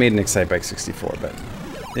know they made an Excitebike 64, but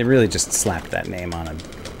they really just slapped that name on a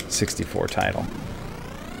 64 title.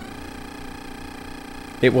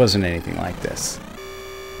 It wasn't anything like this.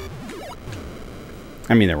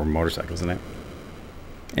 I mean, there were motorcycles in it.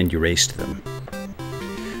 And you raced them.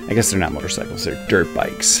 I guess they're not motorcycles, they're dirt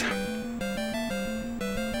bikes.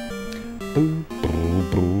 Boo, boo,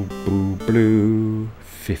 boo, boo, blue.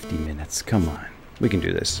 50 minutes. Come on. We can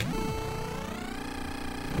do this.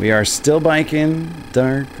 We are still biking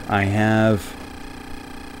dark. I have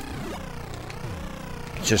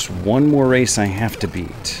just one more race I have to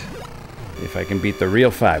beat. if I can beat the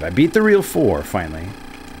real 5. I beat the real 4 finally,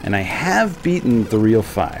 and I have beaten the real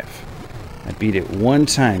 5. I beat it one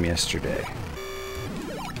time yesterday.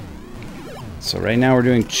 So right now we're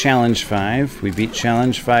doing challenge 5. We beat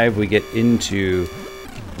challenge 5, we get into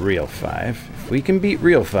real 5. If we can beat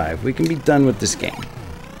real 5, we can be done with this game.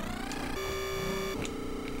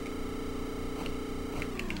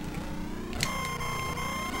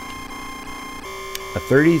 A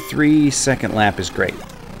 33-second lap is great.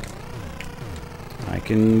 I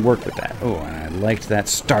can work with that. Oh, and I liked that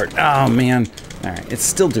start. Oh, man. All right, it's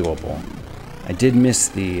still doable. I did miss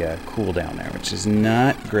the cooldown there, which is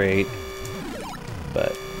not great,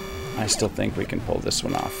 but I still think we can pull this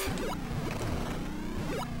one off.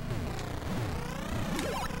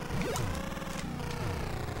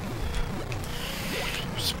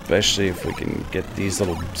 Especially if we can get these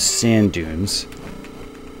little sand dunes.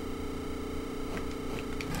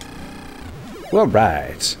 All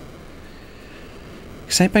right.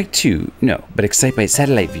 Excitebike 2. No, but Excitebike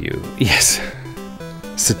Satellite View. Yes.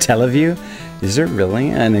 Satellaview? Is there really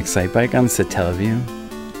an Excitebike on Satellaview?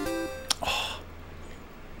 Oh.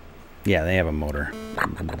 Yeah, they have a motor.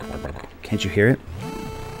 Can't you hear it?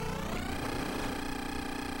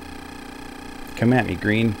 Come at me,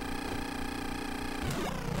 green.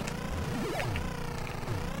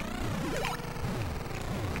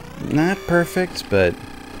 Not perfect, but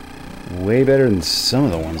way better than some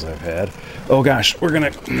of the ones I've had. Oh gosh, we're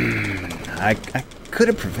gonna... I could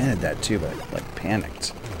have prevented that too, but I, like,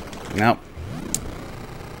 panicked. Nope.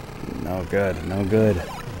 No good, no good.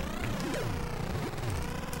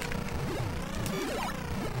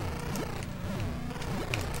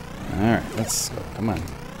 Alright, let's go. Come on.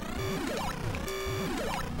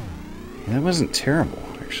 Yeah, that wasn't terrible,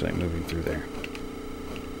 actually, moving through there.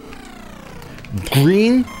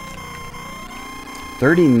 Green?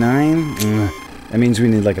 39? That means we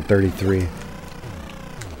need like a 33.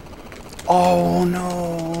 Oh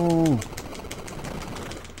no!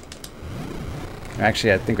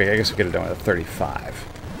 Actually, I guess we could have done with a 35.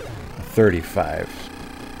 A 35.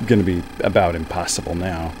 Gonna be about impossible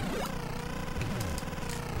now.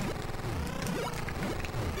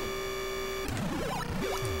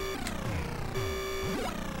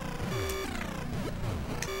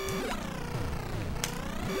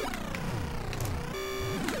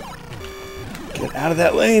 Get out of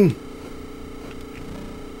that lane.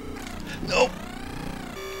 Nope.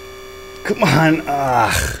 Come on.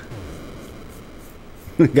 Ugh.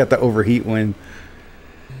 Got the overheat win.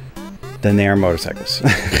 Then they are motorcycles.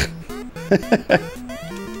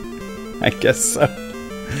 I guess so.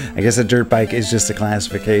 I guess a dirt bike is just a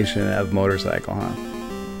classification of motorcycle, huh?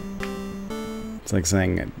 It's like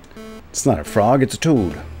saying it's not a frog, it's a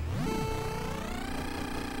toad.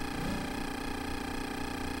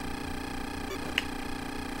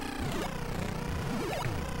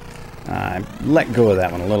 I let go of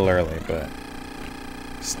that one a little early, but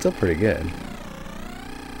still pretty good.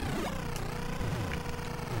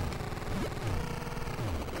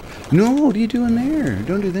 No, what are you doing there?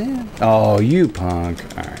 Don't do that. Oh, you punk.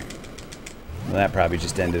 Alright. Well, that probably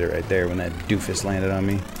just ended it right there when that doofus landed on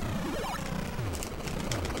me.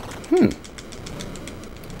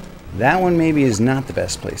 That one maybe is not the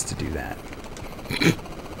best place to do that.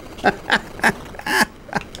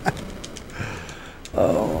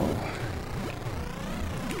 Oh.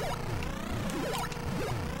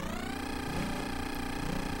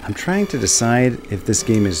 I'm trying to decide if this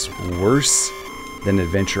game is worse than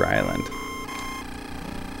Adventure Island.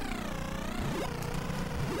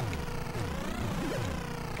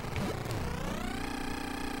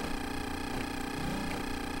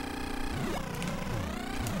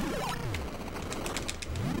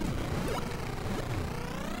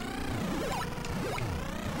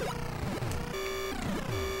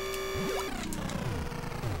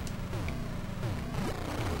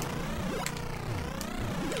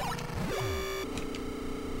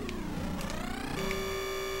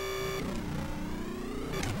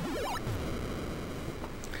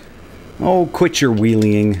 Oh, quit your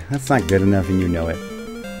wheeling. That's not good enough and you know it.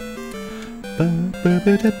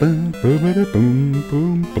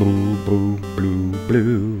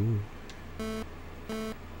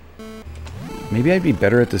 Maybe I'd be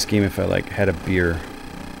better at this game if I, like, had a beer.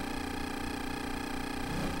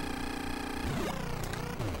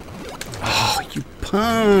 Oh, you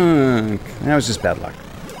punk! That was just bad luck.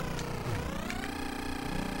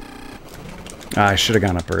 I should have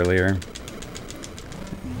gone up earlier.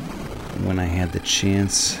 When I had the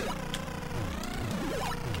chance.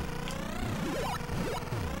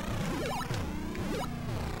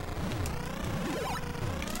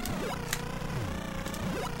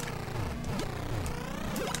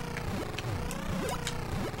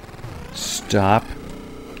 Stop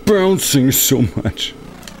bouncing so much.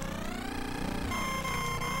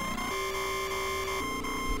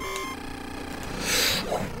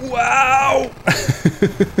 Wow!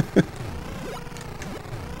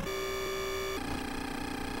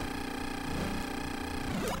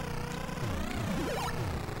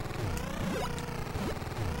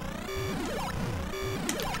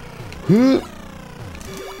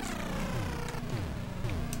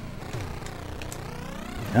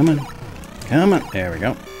 Come on. Come on. There we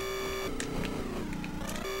go.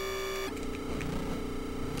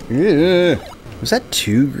 Yeah. Was that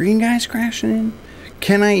 2 green guys crashing in?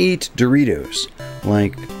 Can I eat Doritos?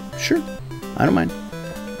 Like, sure. I don't mind.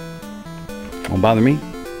 Won't bother me.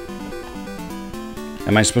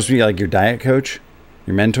 Am I supposed to be like your diet coach?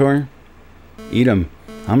 Your mentor? Eat them.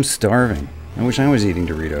 I'm starving. I wish I was eating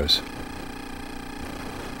Doritos.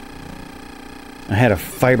 I had a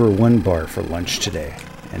Fiber One bar for lunch today.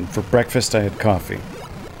 And for breakfast, I had coffee.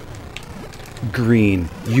 Green,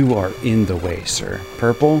 you are in the way, sir.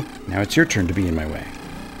 Purple, now it's your turn to be in my way.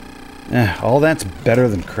 All that's better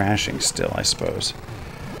than crashing still, I suppose.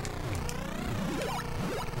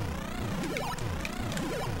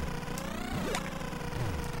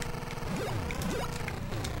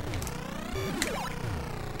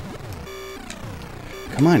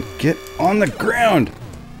 Come on, get on the ground!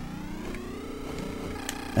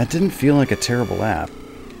 That didn't feel like a terrible lap.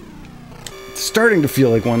 It's starting to feel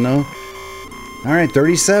like one, though. Alright,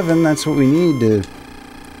 37, that's what we need to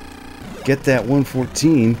get that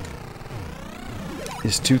 114.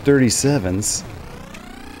 Is 237s.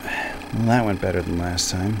 Well, that went better than last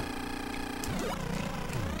time.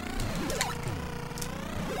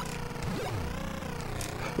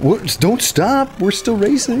 What? Don't stop! We're still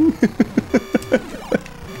racing!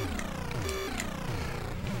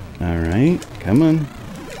 Alright, come on.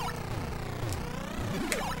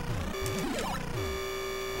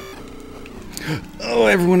 Oh,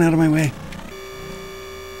 everyone out of my way.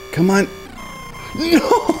 Come on. No!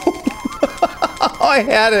 I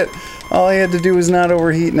had it. All I had to do was not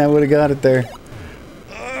overheat and I would have got it there.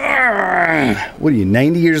 What are you,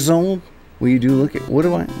 90 years old? What do you do? Look at, what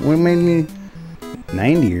made me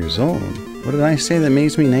 90 years old? What did I say that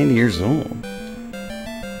makes me 90 years old?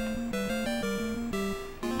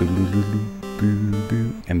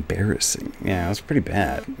 Embarrassing. Yeah, it was pretty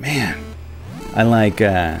bad. Man.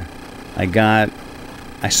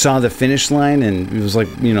 I saw the finish line and it was like,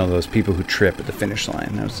 you know, those people who trip at the finish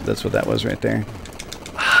line. That's what that was right there.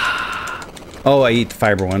 Oh, I eat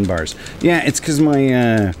Fiber One bars. Yeah, it's because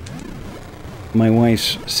my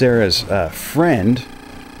wife Sarah's friend,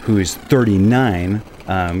 who is 39,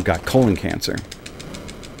 got colon cancer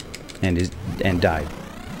and died.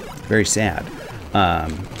 Very sad.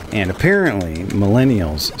 And apparently,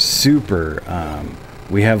 millennials super.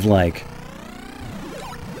 We have like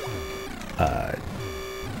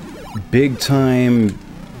big time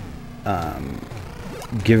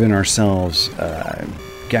giving ourselves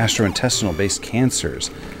gastrointestinal based cancers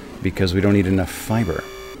because we don't eat enough fiber.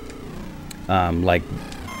 Like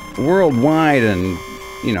worldwide and,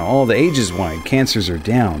 you know, all the ages wide, cancers are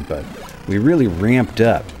down, but we really ramped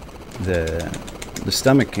up the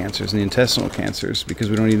stomach cancers and the intestinal cancers because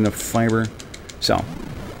we don't eat enough fiber. So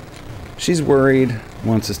she's worried,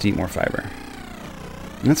 wants us to eat more fiber.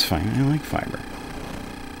 And that's fine. I like fiber.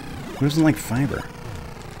 Who doesn't like fiber?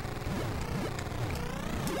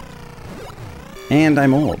 And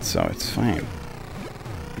I'm old, so it's fine.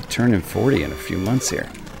 I'll be turning 40 in a few months here.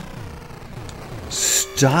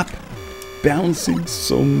 Stop bouncing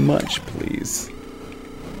so much, please.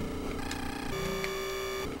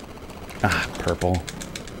 Ah, purple.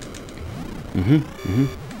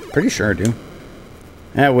 Pretty sure I do.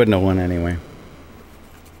 I wouldn't have won anyway.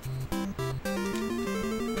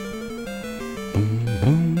 Boom,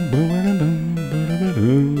 boom, boom, boom,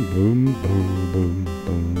 boom, boom, boom,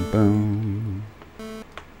 boom, boom.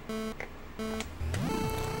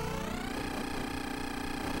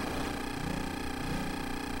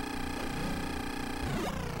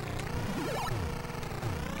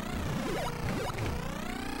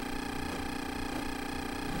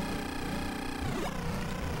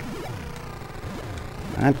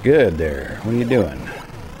 Not good there. What are you doing?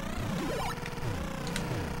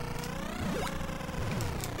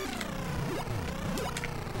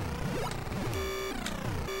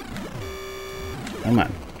 Come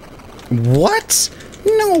on. What?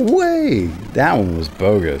 No way! That one was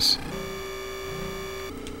bogus.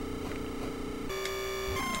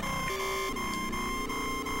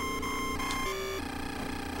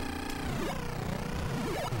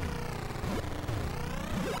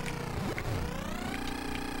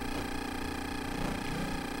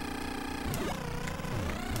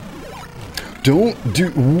 Don't do...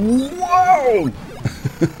 Whoa!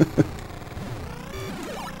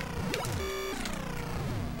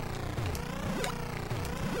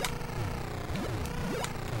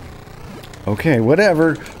 Okay,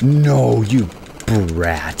 whatever. No, you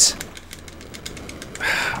brat.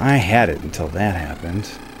 I had it until that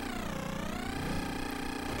happened.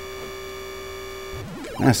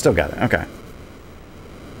 I still got it. Okay.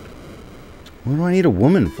 What do I need a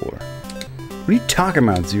woman for? What are you talking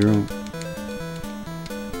about, Zero?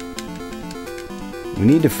 We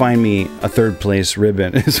need to find me a third place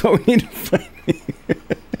ribbon. Is what we need to find me.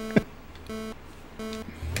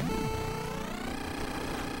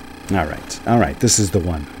 Alright. Alright. This is the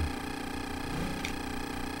one.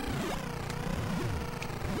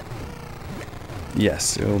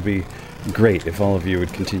 Yes, it will be great if all of you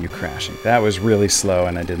would continue crashing. That was really slow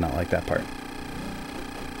and I did not like that part.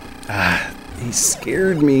 Ah, he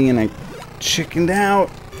scared me and I chickened out.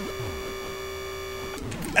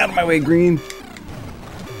 Out of my way, green.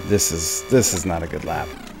 This is not a good lap.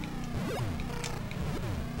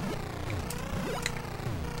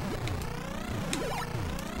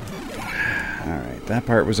 Alright, that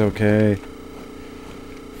part was okay.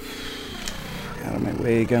 Out of my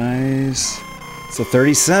way, guys. It's a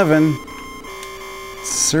 37.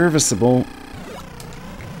 Serviceable.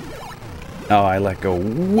 Oh, I let go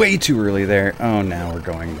way too early there. Oh, now we're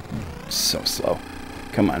going so slow.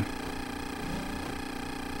 Come on.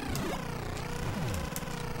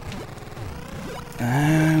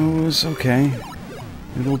 It was okay.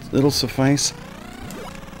 It'll suffice.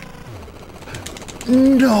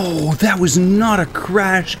 No, that was not a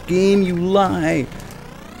crash game, you lie.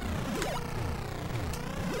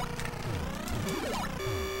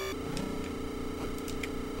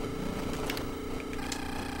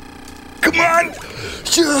 Come on!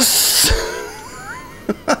 Yes!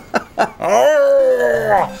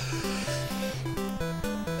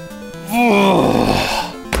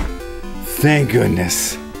 Oh, thank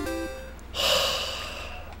goodness.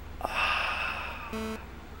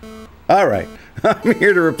 All right, I'm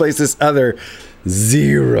here to replace this other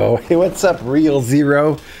Zero. Hey, what's up, real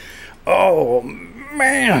Zero? Oh,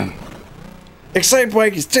 man.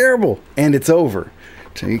 Excitebike is terrible, and it's over.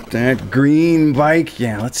 Take that green bike.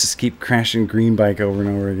 Yeah, let's just keep crashing green bike over and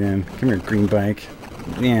over again. Come here, green bike.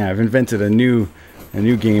 Yeah, I've invented a new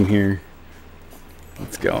game here.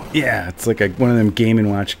 Let's go. Yeah, it's like one of them Game &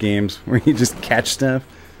 Watch games where you just catch stuff.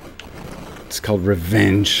 It's called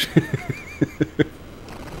Revenge.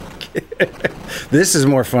 This is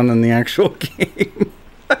more fun than the actual game.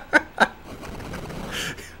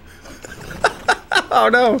 Oh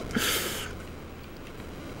no.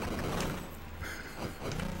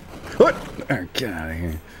 What? Oh, get out of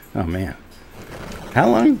here. Oh man. How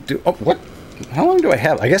long do I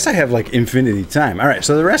have? I guess I have like infinity time. Alright,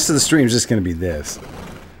 so the rest of the stream is just gonna be this.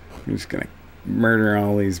 I'm just gonna murder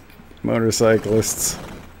all these motorcyclists.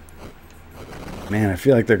 Man, I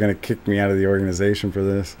feel like they're gonna kick me out of the organization for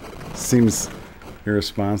this. Seems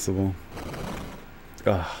irresponsible.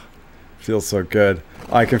 Ugh. Feels so good.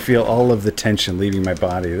 Oh, I can feel all of the tension leaving my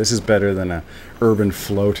body. This is better than a urban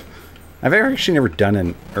float. I've actually never done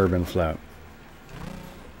an urban float.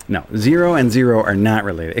 No, Zero and Zero are not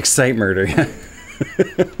related. Excite murder.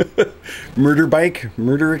 Murder bike?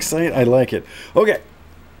 Murder excite? I like it. Okay.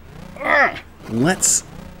 Let's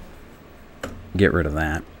get rid of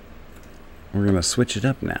that. We're going to switch it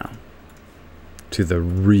up now to the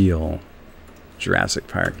real Jurassic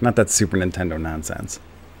Park. Not that Super Nintendo nonsense.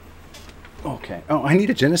 Okay. Oh, I need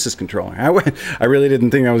a Genesis controller. I really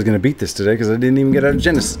didn't think I was going to beat this today because I didn't even get a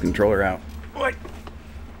Genesis controller out. What?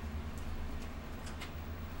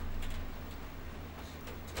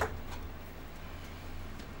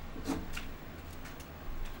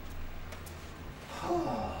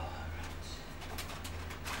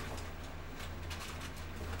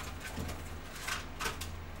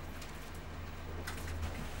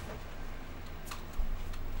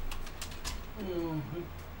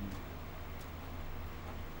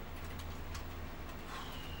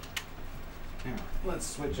 Let's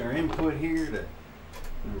switch our input here to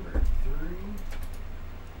number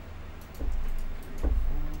 3.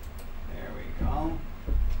 There we go.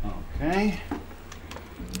 Okay.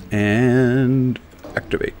 And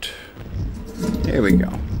activate. There we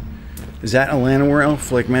go. Is that a Llanowar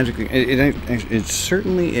elf like magically? It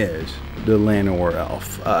certainly is the Llanowar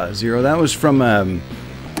elf. Zero. That was from a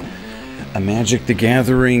Magic the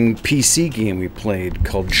Gathering PC game we played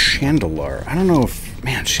called Chandelar. I don't know if...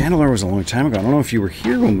 Man, Chandelar was a long time ago. I don't know if you were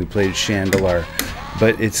here when we played Chandelar,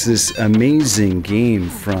 but it's this amazing game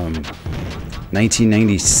from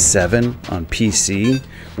 1997 on PC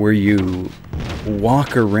where you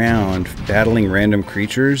walk around battling random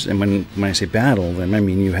creatures. And when I say battle, then I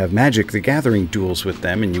mean you have Magic the Gathering duels with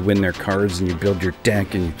them, and you win their cards, and you build your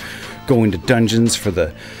deck, and you go into dungeons for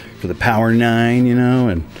the Power 9, you know,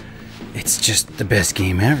 and it's just the best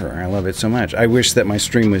game ever. I love it so much. I wish that my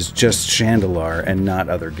stream was just Chandelar and not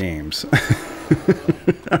other games.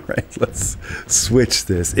 All right, let's switch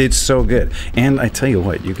this. It's so good. And I tell you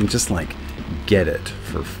what, you can just like get it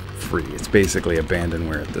for free. It's basically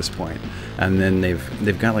abandonware at this point. And then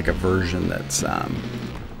they've got like a version that's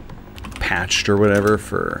patched or whatever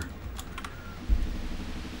for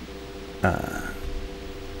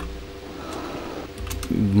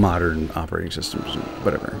modern operating systems,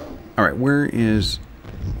 whatever. All right, where is...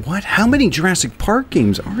 What? How many Jurassic Park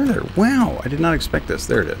games are there? Wow, I did not expect this.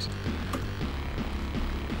 There it is.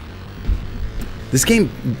 This game,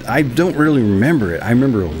 I don't really remember it. I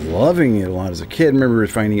remember loving it a lot as a kid. I remember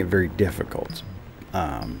finding it very difficult.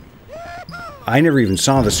 I never even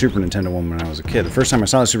saw the Super Nintendo one when I was a kid. The first time I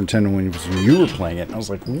saw the Super Nintendo one was when you were playing it, and I was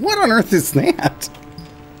like, what on earth is that?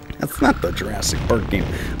 That's not the Jurassic Park game.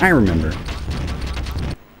 I remember.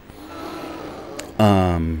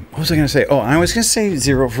 What was I going to say? Oh, I was going to say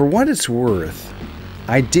Zero. For what it's worth,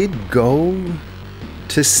 I did go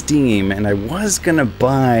to Steam, and I was going to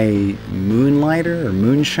buy Moonlighter or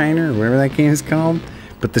Moonshiner or whatever that game is called,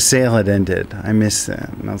 but the sale had ended. I missed it,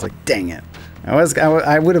 and I was like, dang it.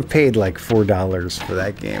 I would have paid like $4 for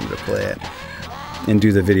that game to play it and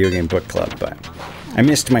do the video game book club, but I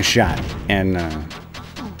missed my shot. And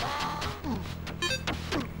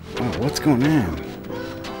oh, what's going on?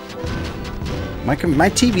 My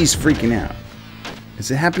TV's freaking out. Is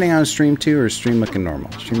it happening on stream too, or is stream looking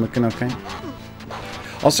normal? Stream looking okay?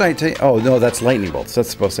 Also, I tell you, oh no, that's lightning bolts. That's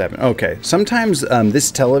supposed to happen. Okay, sometimes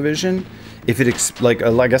this television, if it like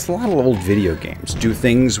I guess a lot of old video games do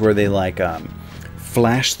things where they like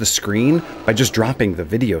flash the screen by just dropping the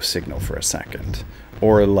video signal for a second,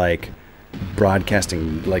 or like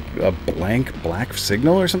broadcasting like a black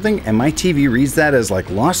signal or something, and my TV reads that as like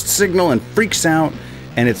lost signal and freaks out,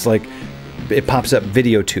 and it's like it pops up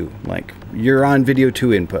video 2, like you're on video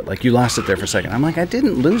 2 input, like you lost it there for a second. I'm like, I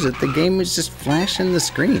didn't lose it, the game was just flashing the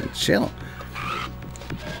screen. Chill.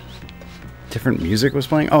 Different music was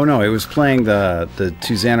playing? Oh no, it was playing the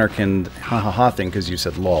To Xanarkand ha ha ha thing because you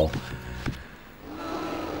said lol.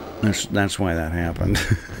 That's why that happened.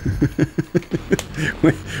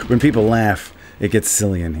 when people laugh, it gets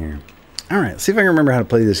silly in here. Alright, let's see if I can remember how to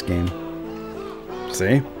play this game.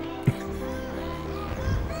 See?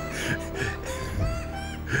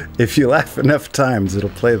 If you laugh enough times, it'll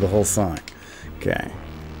play the whole song. Okay.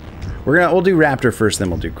 We'll do Raptor first,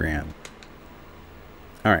 then we'll do Grant.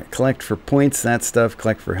 Alright, collect for points, that stuff,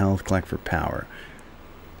 collect for health, collect for power.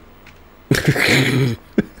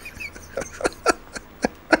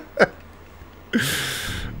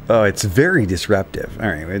 Oh, it's very disruptive.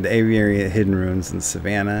 Alright, we have the aviary, hidden ruins, and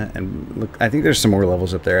savannah, and look, I think there's some more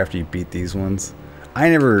levels up there after you beat these ones. I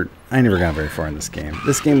never got very far in this game.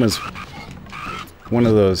 This game was one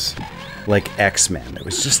of those, like, X-Men. It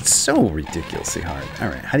was just so ridiculously hard.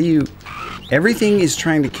 Alright, how do you... Everything is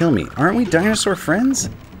trying to kill me. Aren't we dinosaur friends?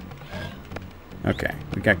 Okay,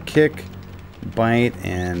 we got kick, bite,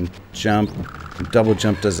 and jump. Double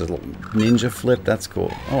jump does a little ninja flip. That's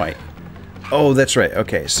cool. Oh, that's right.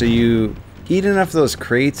 Okay, so you eat enough of those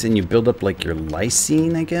crates and you build up, like, your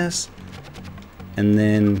lysine, I guess? And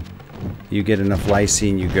then you get enough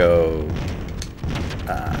lysine, you go...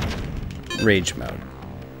 rage mode.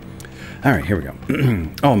 Alright, here we go.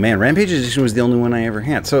 Oh man, Rampage Edition was the only one I ever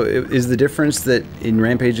had. So is the difference that in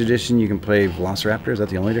Rampage Edition you can play Velociraptor? Is that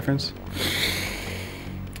the only difference?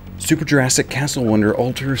 Super Jurassic, Castle Wonder,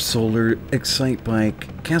 Alter, Solar,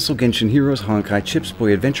 Excitebike, Castle Genshin, Heroes Honkai, Chips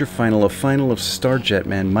Boy, Adventure Final, a Final of Star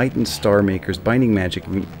Jetman, Might and Star Makers, Binding Magic,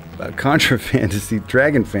 Contra Fantasy,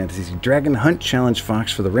 Dragon Fantasy, Dragon Hunt Challenge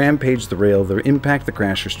Fox for the Rampage, the Rail, the Impact, the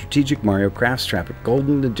Crasher, Strategic Mario, Crafts Traffic,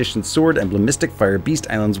 Golden Edition, Sword, Emblem, Mystic Fire, Beast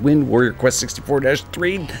Islands, Wind, Warrior Quest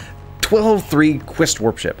 64-3, 12-3, Quest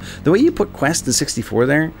Warp Ship. The way you put Quest in 64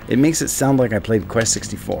 there, it makes it sound like I played Quest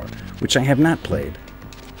 64, which I have not played,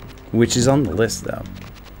 which is on the list though.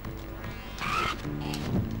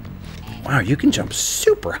 Wow, you can jump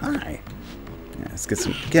super high. Yeah, let's get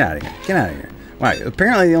out of here. Get out of here. Wow,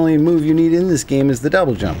 apparently the only move you need in this game is the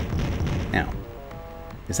double jump. Now,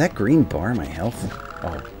 is that green bar my health?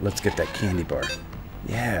 Oh, let's get that candy bar.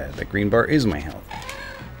 Yeah, that green bar is my health.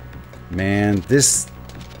 Man, these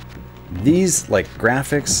like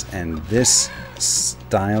graphics and this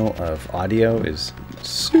style of audio is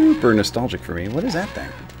super nostalgic for me. What is that thing?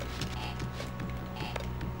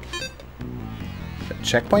 A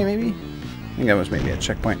checkpoint maybe? I think that was maybe a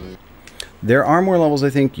checkpoint. There are more levels, I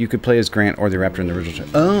think. You could play as Grant or the Raptor in the original.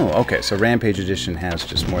 Oh, okay. So Rampage Edition has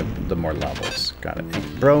just more levels. Got it. Hey,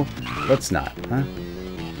 bro, let's not, huh?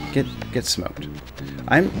 Get smoked.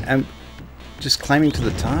 I'm just climbing to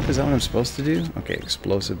the top. Is that what I'm supposed to do? Okay,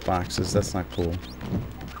 explosive boxes. That's not cool.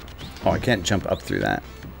 Oh, I can't jump up through that.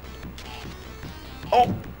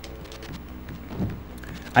 Oh!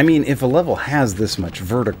 I mean, if a level has this much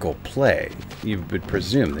vertical play, you would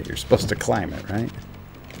presume that you're supposed to climb it, right?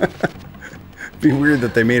 Be weird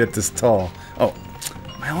that they made it this tall. Oh,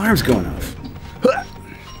 my alarm's going off.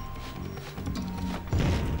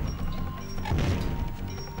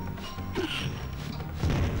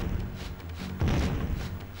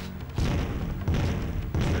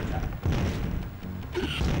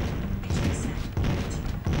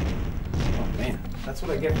 Oh man, that's what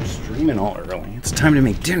I get for streaming all early. It's time to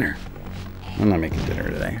make dinner. I'm not making dinner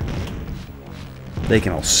today. They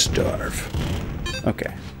can all starve.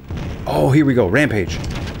 Okay. Oh, here we go. Rampage.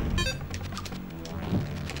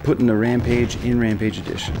 Putting the Rampage in Rampage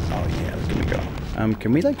Edition. Oh, yeah. Look at me go.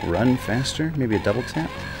 Can we, like, run faster? Maybe a double tap?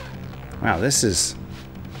 Wow, this is...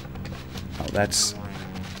 Oh, that's...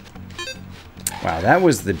 Wow, that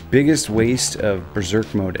was the biggest waste of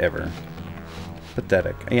Berserk mode ever.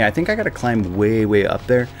 Pathetic. Yeah, I think I gotta climb way, way up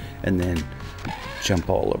there and then jump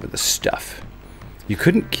all over the stuff. You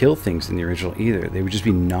couldn't kill things in the original either. They would just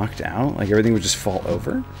be knocked out. Like, everything would just fall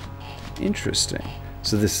over. Interesting.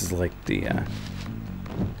 So this is like the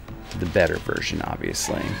better version,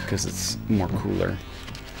 obviously, because it's more cooler.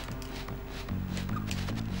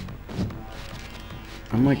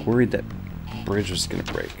 I'm like worried that bridge was gonna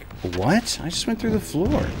break. What? I just went through the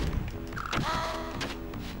floor.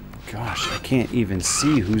 Gosh, I can't even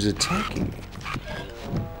see who's attacking me.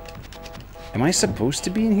 Am I supposed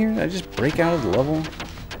to be in here? Did I just break out of the level?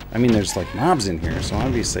 I mean, there's like mobs in here, so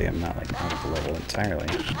obviously I'm not like out of the level entirely.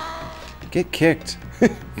 Get kicked.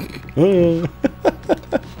 Oh.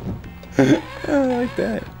 I like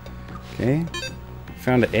that. Okay.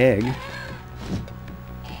 Found an egg.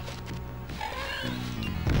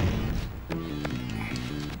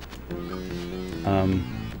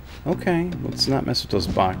 Okay. Let's not mess with those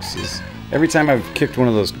boxes. Every time I've kicked one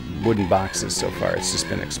of those wooden boxes so far, it's just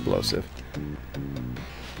been explosive.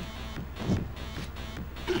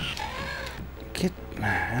 Get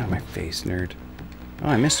out of my face, nerd. Oh,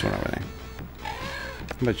 I missed one over there.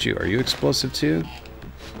 How about you? Are you explosive too?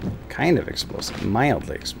 Kind of explosive.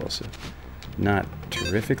 Mildly explosive. Not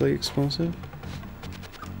terrifically explosive.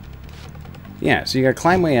 Yeah, so you gotta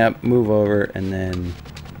climb way up, move over, and then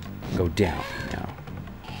go down now.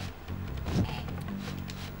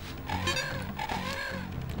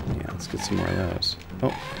 Yeah, let's get some more of those.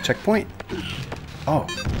 Oh, checkpoint. Oh,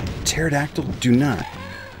 pterodactyl, do not.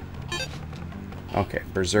 Okay,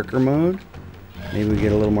 berserker mode. Maybe we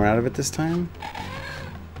get a little more out of it this time.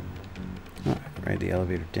 Oh, ride the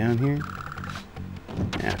elevator down here.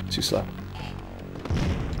 Yeah, too slow.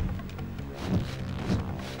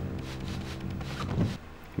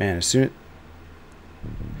 Man, as soon as...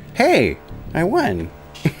 Hey! I won!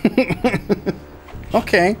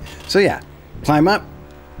 Okay, so yeah. Climb up,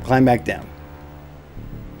 climb back down.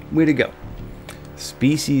 Way to go.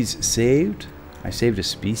 Species saved? I saved a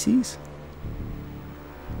species?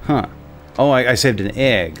 Huh. Oh, I saved an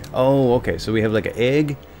egg. Oh, okay. So we have like an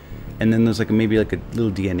egg, and then there's like maybe like a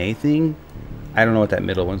little DNA thing. I don't know what that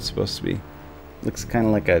middle one's supposed to be. Looks kind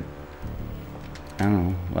of like a, I don't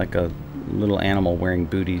know, like a little animal wearing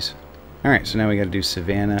booties. All right, so now we got to do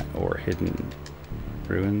Savannah or Hidden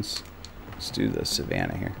Ruins. Let's do the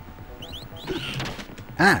Savannah here.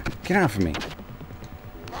 Ah, get off of me.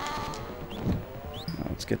 Well,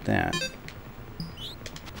 let's get that.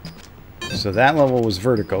 So that level was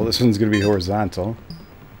vertical. This one's going to be horizontal.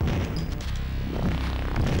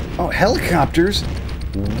 Oh, helicopters?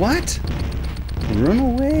 What? Run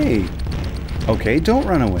away. Okay, don't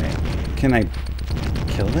run away. Can I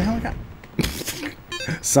kill the helicopter?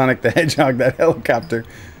 Sonic the Hedgehog, that helicopter.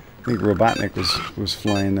 I think Robotnik was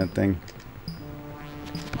flying that thing.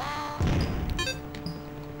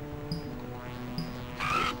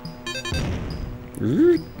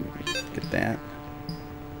 Get that.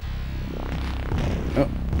 Oh,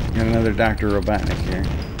 got another Dr. Robotnik here.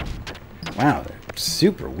 Wow, they're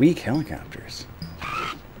super weak helicopters.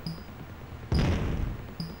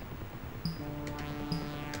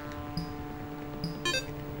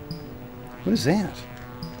 What is that?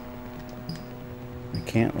 I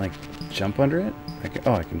can't, like, jump under it?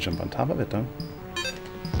 Oh, I can jump on top of it, though.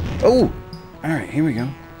 Oh! Alright, here we go.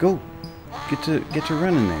 Go! Get to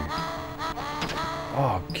running there.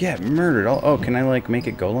 Oh, get murdered. Oh, can I, like, make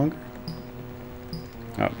it go longer?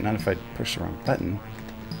 Oh, not if I push the wrong button.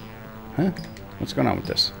 Huh? What's going on with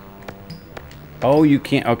this? Oh, you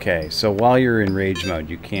can't. Okay, so while you're in rage mode,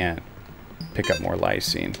 you can't pick up more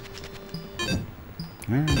lysine.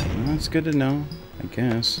 Alright, well, that's good to know, I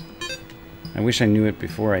guess. I wish I knew it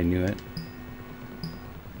before I knew it.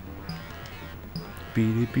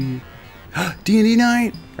 D&D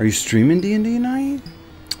night! Are you streaming D&D night?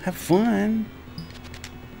 Have fun.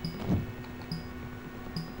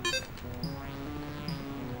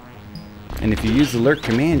 And if you use the lurk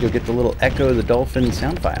command, you'll get the little Echo the Dolphin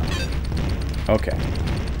sound file. Okay.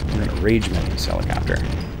 We're gonna rage mode this helicopter.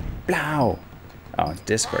 Blow! Oh, it's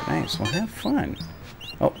Discord. Nice. Well, have fun.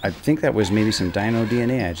 Oh, I think that was maybe some Dino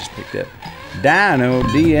DNA I just picked up. Dino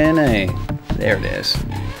DNA. There it is.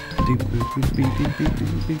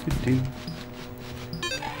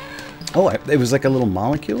 Oh, it was like a little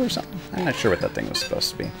molecule or something? I'm not sure what that thing was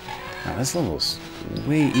supposed to be. Wow, this level's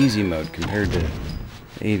way easy mode compared to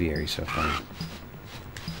Aviary so far.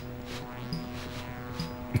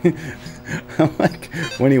 I like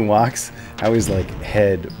when he walks, how his like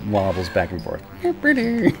head wobbles back and forth.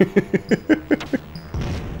 Pretty.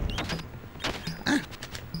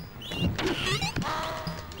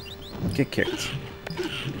 Get kicked.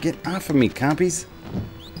 Get off of me, compies.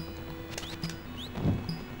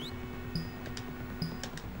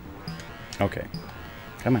 Okay.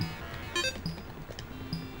 Come on.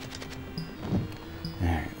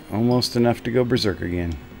 Alright. Almost enough to go berserk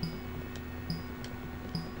again.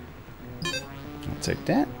 I'll take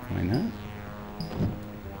that. Why not?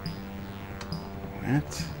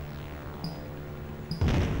 What?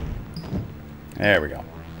 There we go.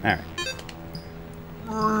 Alright.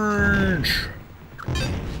 Merge!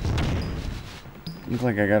 Looks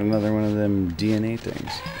like I got another one of them DNA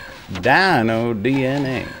things. Dino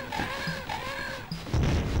DNA.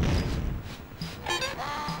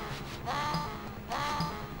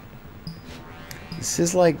 This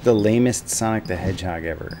is like the lamest Sonic the Hedgehog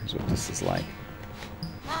ever, is what this is like.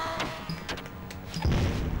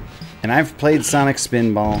 And I've played Sonic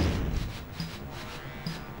Spinball.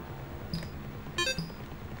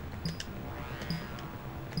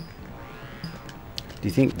 Do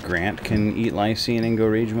you think Grant can eat lysine and go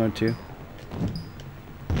rage mode too?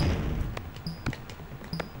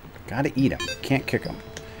 Gotta eat him. Can't kick him.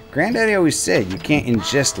 Granddaddy always said you can't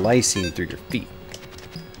ingest lysine through your feet.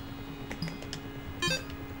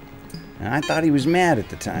 And I thought he was mad at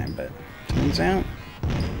the time, but turns out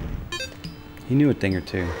he knew a thing or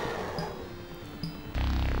two.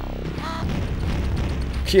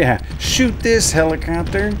 Yeah, shoot this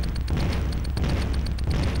helicopter.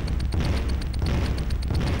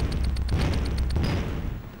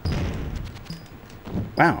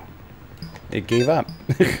 Wow, it gave up.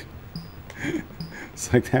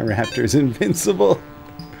 It's like that raptor's invincible.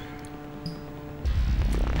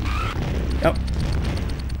 Oh.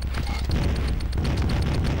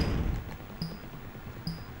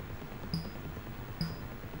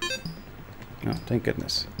 Oh, thank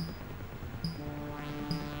goodness.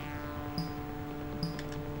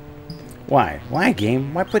 Why? Why,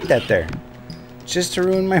 game? Why put that there? Just to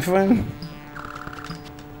ruin my fun?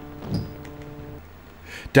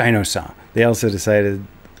 Dinosaur. They also decided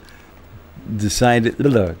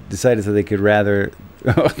so they could rather.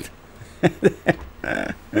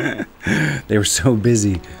 They were so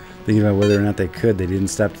busy thinking about whether or not they could, they didn't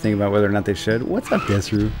stop to think about whether or not they should. What's up,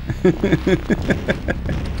 Desru?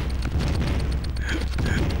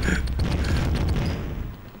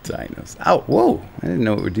 Dinos. Oh, whoa! I didn't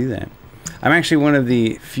know it would do that. I'm actually one of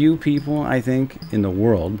the few people, I think, in the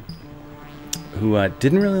world who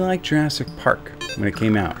didn't really like Jurassic Park when it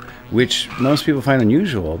came out, which most people find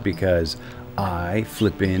unusual because I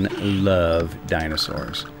flippin' love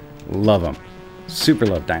dinosaurs. Love them. Super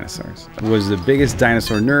love dinosaurs. Was the biggest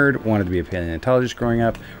dinosaur nerd, wanted to be a paleontologist growing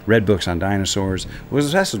up, read books on dinosaurs, was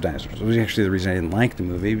obsessed with dinosaurs. It was actually the reason I didn't like the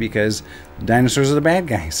movie, because dinosaurs are the bad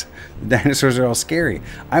guys. The dinosaurs are all scary.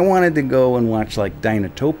 I wanted to go and watch like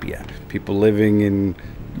Dinotopia, people living in,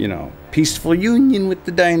 you know, peaceful union with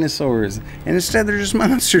the dinosaurs, and instead they're just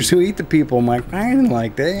monsters who eat the people. I'm like, I didn't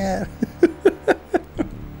like that.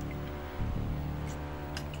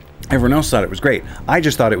 Everyone else thought it was great. I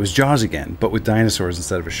just thought it was Jaws again, but with dinosaurs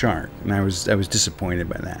instead of a shark, and I was disappointed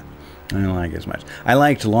by that. I didn't like it as much. I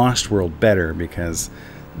liked Lost World better because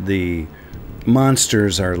the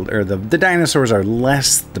monsters are, or the dinosaurs are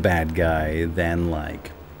less the bad guy than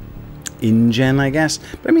like InGen, I guess.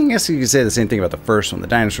 But I mean, I guess you could say the same thing about the first one. The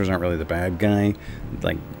dinosaurs aren't really the bad guy,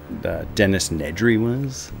 like Dennis Nedry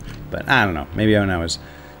was. But I don't know. Maybe when I was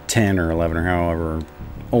 10 or 11 or however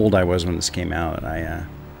old I was when this came out, I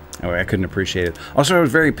couldn't appreciate it. Also, I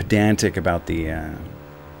was very pedantic about the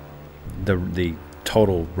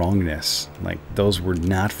total wrongness. Like, those were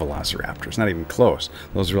not velociraptors, not even close.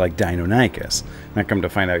 Those were like Deinonychus. And I come to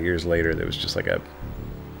find out years later that it was just like a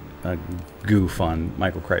goof on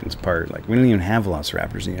Michael Crichton's part. Like, we didn't even have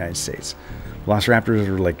velociraptors in the United States. Velociraptors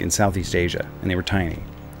were like in Southeast Asia, and they were tiny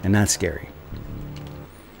and not scary.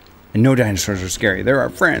 And no dinosaurs are scary. They're our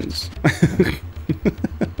friends.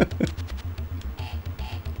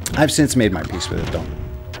 I've since made my peace with it, though.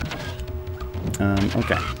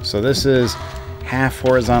 Okay, so this is half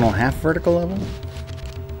horizontal, half vertical level.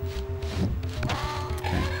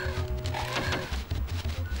 Okay.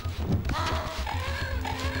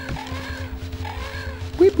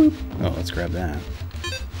 Weep, weep. Oh, let's grab that.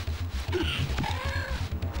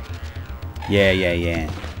 Yeah.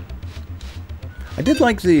 I did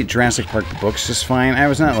like the Jurassic Park books just fine. I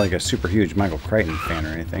was not like a super huge Michael Crichton fan or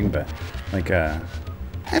anything, but like I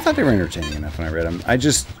thought they were entertaining enough when I read them.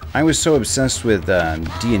 I was so obsessed with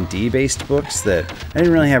D&D based books that I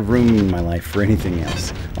didn't really have room in my life for anything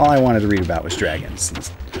else. All I wanted to read about was dragons,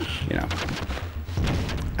 you know.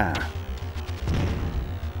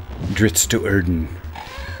 Dritz to Erden.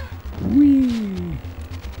 Whee!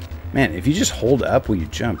 Man, if you just hold up while you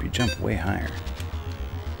jump way higher.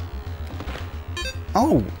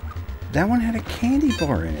 Oh, that one had a candy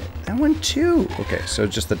bar in it. That one too. Okay, so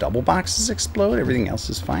just the double boxes explode. Everything else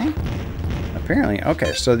is fine? Apparently.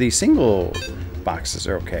 Okay, so the single boxes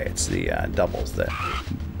are okay. It's the doubles that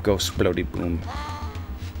go splody boom.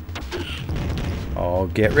 Oh,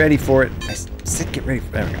 get ready for it. I said get ready for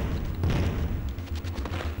it. There we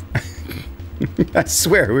go. I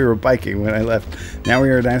swear we were biking when I left. Now we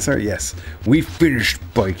are a dinosaur? Yes. We finished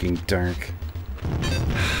biking, Dark.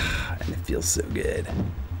 And it feels so good.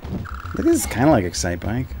 Look, this is kind of like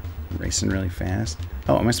Excitebike. Racing really fast.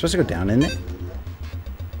 Oh, am I supposed to go down in it?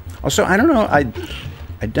 Also, I don't know. I'm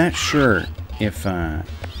not sure if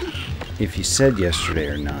you said yesterday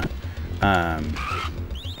or not.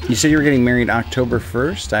 You said you were getting married October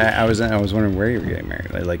 1st. I was wondering where you were getting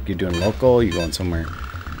married. Like you're doing local? You going somewhere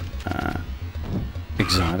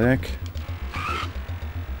exotic?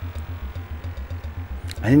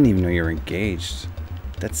 I didn't even know you were engaged.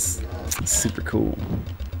 That's super cool.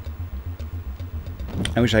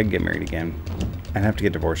 I wish I could get married again. I'd have to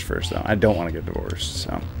get divorced first, though. I don't want to get divorced,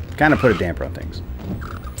 so kind of put a damper on things.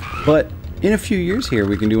 But in a few years here,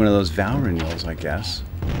 we can do one of those vow renewals, I guess.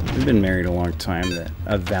 We've been married a long time. That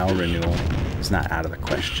a vow renewal is not out of the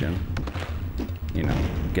question. You know,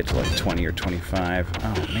 get to like 20 or 25.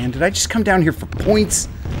 Oh, man, did I just come down here for points?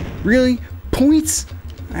 Really? Points?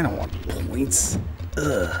 I don't want points.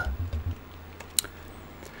 Ugh.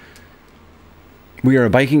 We are a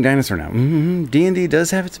biking dinosaur now. D&D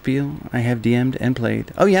does have its appeal. I have DM'd and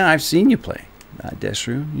played. Oh, yeah, I've seen you play.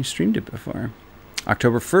 Destru, you streamed it before.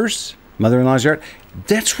 October 1st, mother-in-law's yard.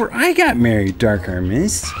 That's where I got married, Dark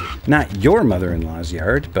Armist. Not your mother-in-law's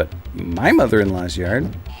yard, but my mother-in-law's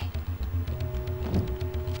yard.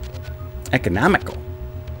 Economical.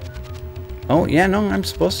 Oh, yeah, no, I'm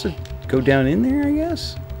supposed to go down in there, I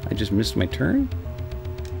guess. I just missed my turn.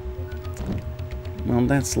 Well,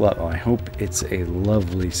 that's lovely. I hope it's a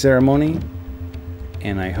lovely ceremony,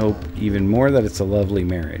 and I hope even more that it's a lovely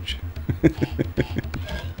marriage.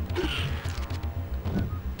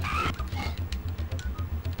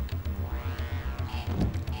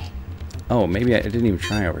 Oh, maybe I didn't even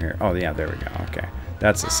try over here. Oh, yeah, there we go. Okay.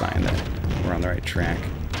 That's a sign that we're on the right track.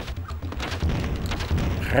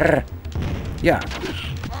 Yeah.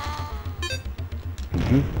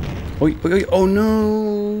 Oh,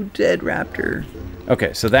 no! Dead raptor.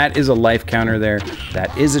 Okay, so that is a life counter there.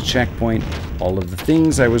 That is a checkpoint. All of the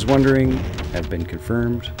things I was wondering have been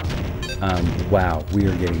confirmed. Wow, we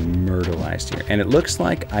are getting myrtleized here. And it looks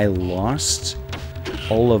like I lost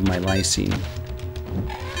all of my lysine.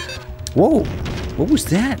 Whoa! What was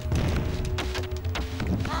that?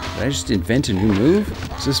 Did I just invent a new move?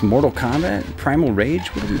 Is this Mortal Kombat? Primal Rage?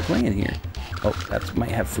 What are we playing here? Oh, that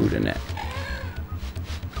might have food in it.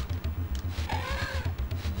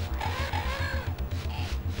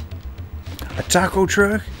 A taco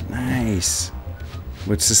truck? Nice.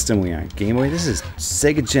 What system are we on? Game Boy? This is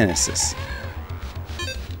Sega Genesis.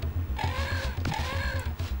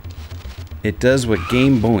 It does what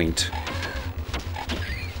Game Boy'd.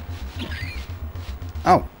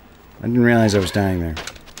 Oh, I didn't realize I was dying there.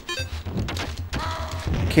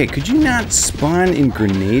 Okay, could you not spawn in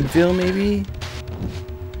Grenadeville, maybe?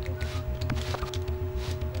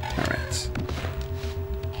 Alright.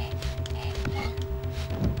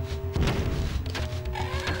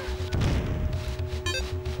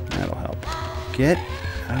 That'll help. Get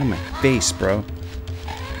out of my face, bro.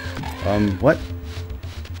 What?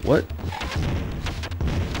 What?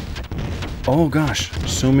 Oh gosh,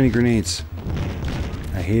 so many grenades.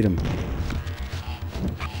 I hate them.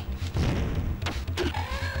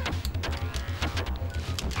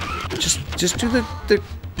 Just do the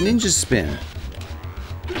ninja spin.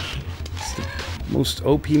 It's the most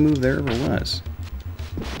OP move there ever was.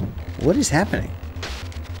 What is happening?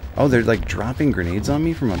 Oh, they're like dropping grenades on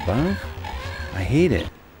me from above? I hate it.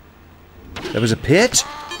 That was a pit?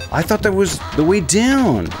 I thought that was the way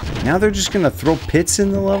down. Now they're just gonna throw pits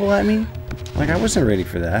in the level at me? Like, I wasn't ready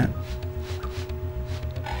for that.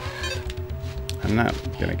 I'm not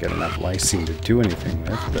gonna get enough lysine to do anything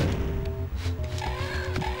with, but...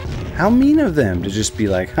 How mean of them to just be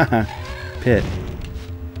like, haha, pit.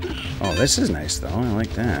 Oh, this is nice though, I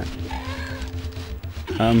like that.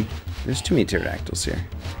 There's too many pterodactyls here.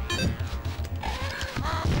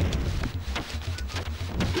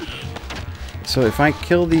 So if I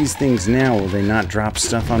kill these things now, will they not drop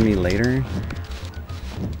stuff on me later?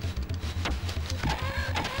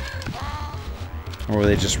 Or will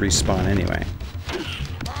they just respawn anyway?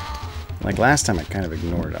 Like last time I kind of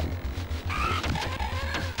ignored them.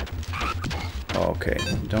 Okay,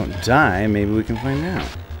 don't die, maybe we can find out.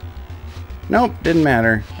 Nope, didn't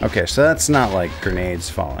matter. Okay, so that's not like grenades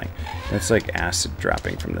falling. That's like acid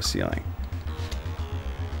dropping from the ceiling.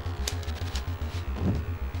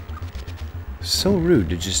 So rude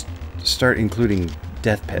to just start including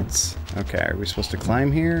death pits. Okay, are we supposed to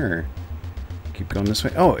climb here or keep going this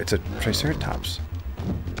way? Oh, it's a Triceratops.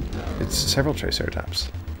 It's several Triceratops.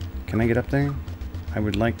 Can I get up there? I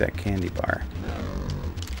would like that candy bar.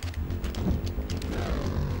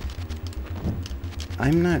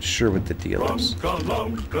 I'm not sure what the deal is. Got it.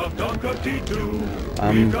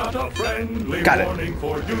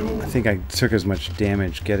 I think I took as much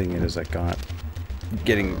damage getting it as I got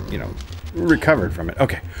getting, you know, recovered from it.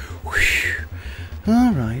 Okay.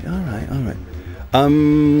 Alright.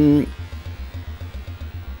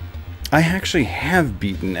 I actually have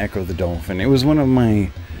beaten Echo the Dolphin. It was one of my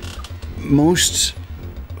most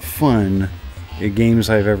fun games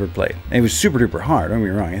I've ever played. It was super duper hard, don't get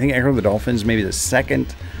me wrong. I think Echo the Dolphin is maybe the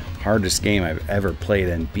second hardest game I've ever played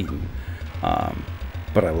and beaten.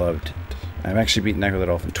 But I loved it. I've actually beaten Echo the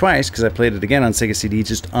Dolphin twice because I played it again on Sega CD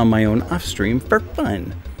just on my own off stream for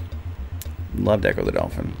fun. Loved Echo the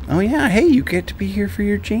Dolphin. Oh yeah, hey, you get to be here for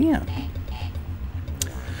your jam.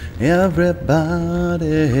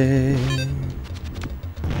 Everybody,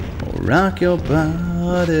 rock your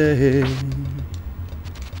body.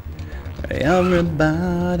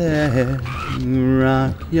 Everybody,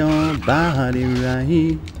 rock your body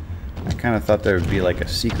right. I kind of thought there would be like a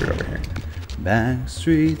secret over here.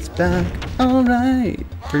 Backstreet's back, alright.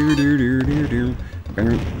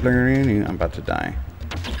 I'm about to die.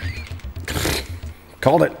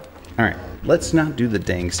 Called it. Alright, let's not do the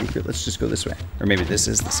dang secret. Let's just go this way. Or maybe this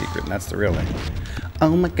is the secret and that's the real way.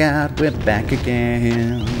 Oh my god, we're back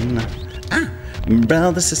again.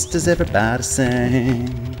 Brothers, sisters, everybody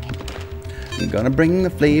sing. I'm gonna bring the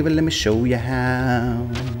flavor, let me show you how.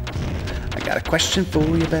 I got a question for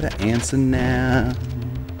you, better answer now.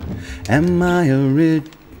 Am I a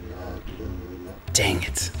Dang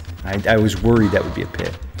it. I was worried that would be a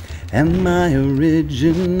pit. Am I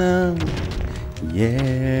original?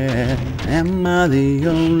 Yeah. Am I the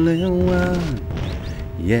only one?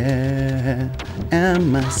 Yeah.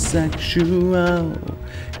 Am I sexual?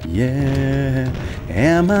 Yeah.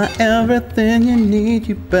 Am I everything you need?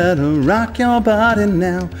 You better rock your body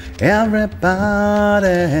now.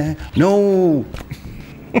 Everybody. No.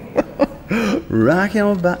 Rock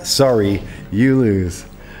your body. Sorry, you lose.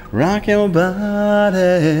 Rock your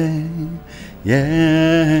body.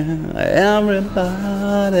 Yeah.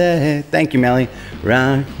 Everybody. Thank you, Melly.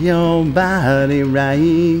 Rock your body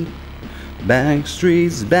right.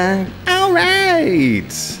 Backstreet's back. All right.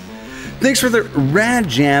 Thanks for the Rad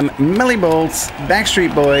Jam, Melly Bolts,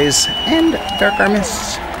 Backstreet Boys, and Dark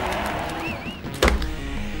Armists.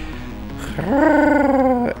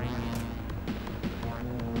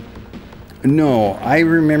 No, I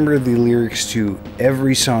remember the lyrics to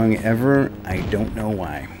every song ever. I don't know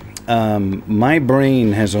why. My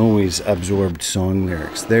brain has always absorbed song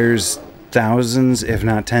lyrics. There's thousands, if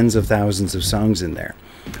not tens of thousands of songs in there.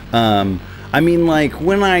 I mean, like,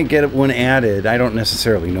 when I get one added, I don't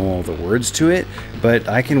necessarily know all the words to it, but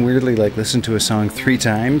I can weirdly, like, listen to a song 3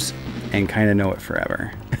 times and kind of know it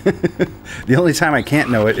forever. The only time I can't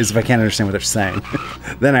know it is if I can't understand what they're saying.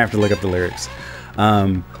 Then I have to look up the lyrics.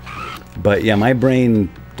 But yeah, my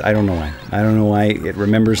brain, I don't know why. I don't know why it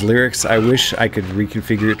remembers lyrics. I wish I could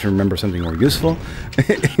reconfigure it to remember something more useful.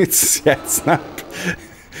 It's not...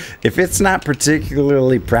 If it's not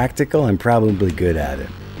particularly practical, I'm probably good at it.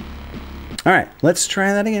 All right, let's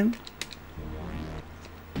try that again.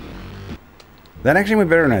 That actually went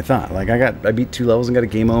better than I thought. Like, I beat 2 levels and got a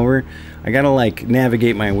game over. I gotta, like,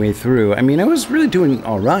 navigate my way through. I mean, I was really doing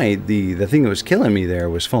alright. The thing that was killing me there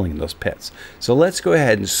was falling in those pits. So let's go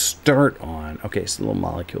ahead and start on... Okay, it's the little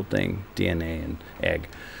molecule thing. DNA and egg.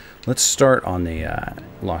 Let's start on the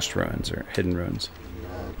Lost Ruins, or Hidden Ruins.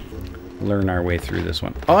 Learn our way through this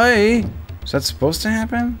one. Oi! Is that supposed to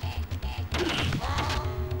happen?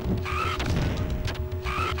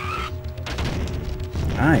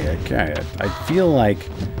 Okay. I feel like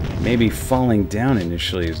maybe falling down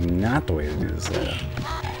initially is not the way to do this level.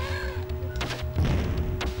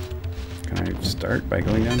 Can I start by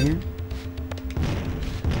going down here?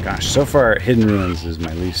 Gosh, so far Hidden Ruins is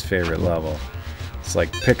my least favorite level. It's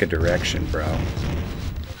like, pick a direction, bro.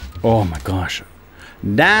 Oh my gosh.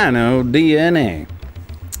 Dino DNA.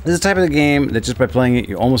 This is the type of the game that just by playing it,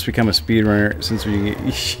 you almost become a speedrunner since we...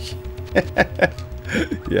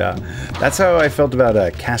 Yeah, that's how I felt about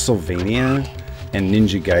Castlevania and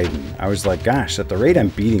Ninja Gaiden. I was like, gosh, at the rate I'm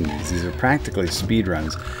beating these are practically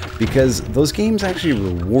speedruns, because those games actually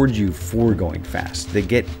reward you for going fast. They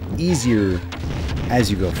get easier as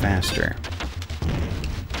you go faster.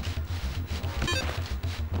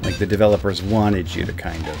 Like the developers wanted you to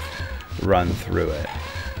kind of run through it.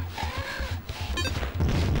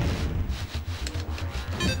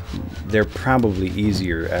 They're probably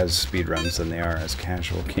easier as speedruns than they are as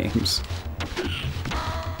casual games.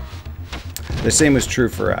 The same was true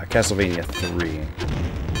for Castlevania 3.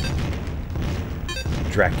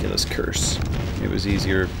 Dracula's Curse. It was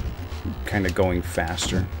easier kind of going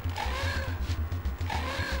faster.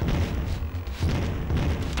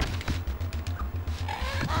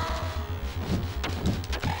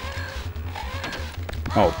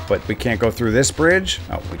 Oh, but we can't go through this bridge?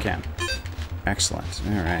 Oh, we can. Excellent.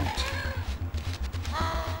 All right.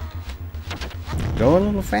 Go a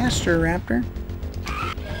little faster, Raptor.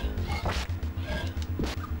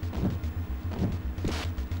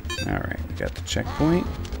 Alright, we got the checkpoint.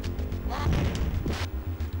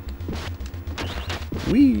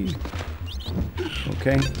 Whee!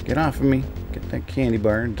 Okay, get off of me. Get that candy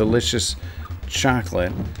bar. Delicious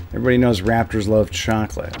chocolate. Everybody knows raptors love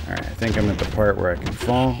chocolate. Alright, I think I'm at the part where I can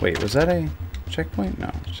fall. Wait, was that a checkpoint?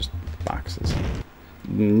 No, it's just boxes.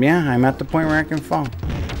 Yeah, I'm at the point where I can fall.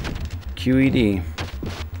 QED.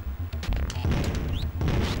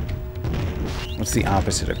 What's the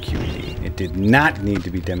opposite of QED? It did not need to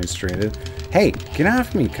be demonstrated. Hey, get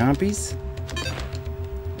off me, compies.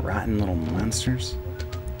 Rotten little monsters.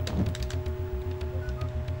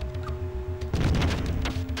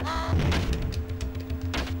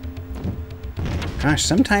 Gosh,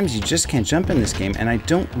 sometimes you just can't jump in this game, and I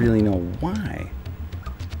don't really know why.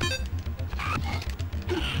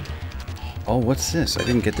 Oh, what's this? I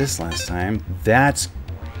didn't get this last time. That's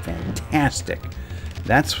fantastic.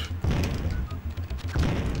 That's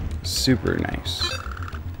super nice.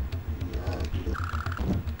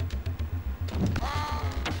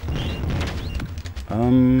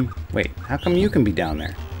 Wait, how come you can be down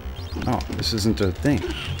there? Oh, this isn't a thing.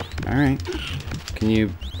 Alright. Can you,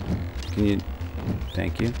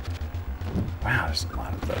 thank you. Wow, there's a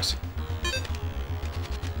lot of those.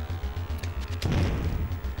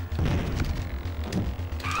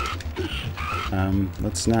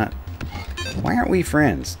 Let's not... Why aren't we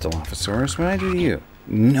friends, Dilophosaurus? What did I do to you?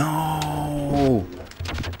 No!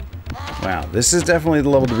 Wow, this is definitely the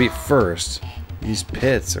level to beat first. These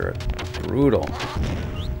pits are brutal.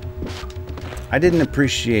 I didn't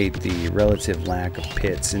appreciate the relative lack of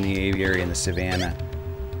pits in the aviary and the savannah.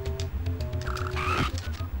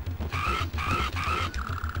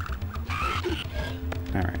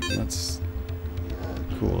 Alright, let's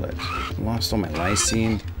cool it. Lost all my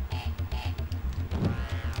lysine.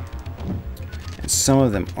 Some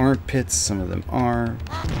of them aren't pits, some of them are.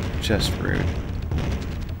 Just rude.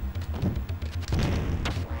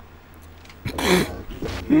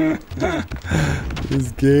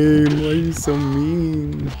 This game, why are you so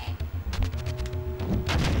mean?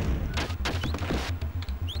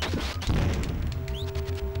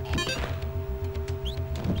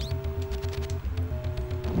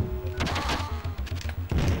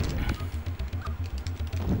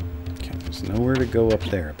 Okay, there's nowhere to go up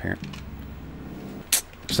there, apparently.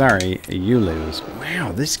 Sorry, you lose.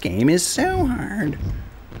 Wow, this game is so hard.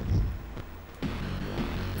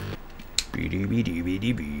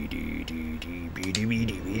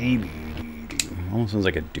 Almost sounds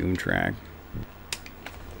like a Doom track.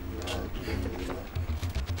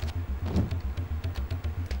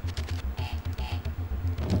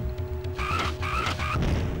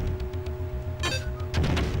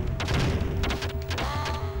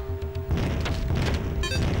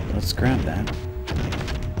 Let's grab that.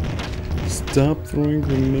 Stop throwing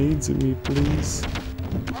grenades at me, please.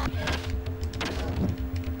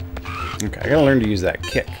 Okay, I gotta learn to use that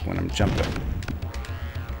kick when I'm jumping.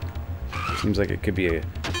 Seems like it could be a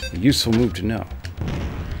useful move to know.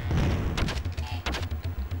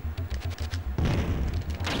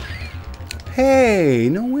 Hey,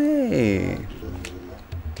 no way.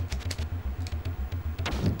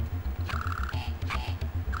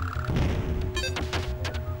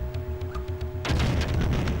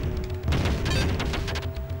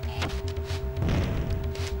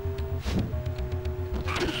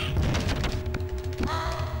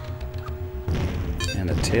 And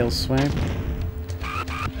a tail swipe.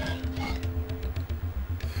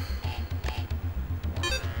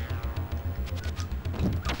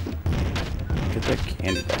 Get that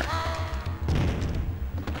candy bar.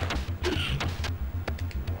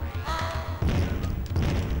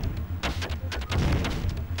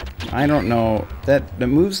 I don't know. That the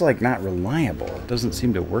move's like not reliable. It doesn't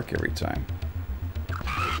seem to work every time.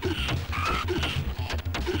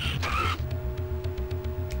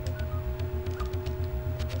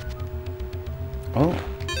 Oh.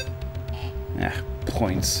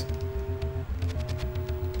 Points.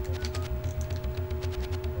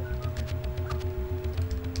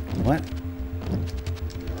 What?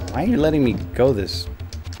 Why are you letting me go this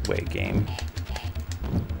way, game?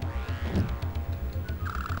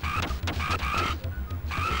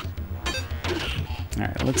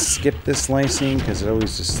 Alright, let's skip this slicing because it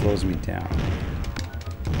always just slows me down.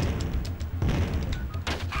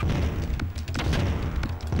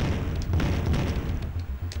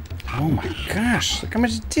 Oh my gosh, look how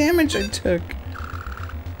much damage I took.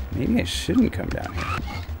 Maybe I shouldn't come down here.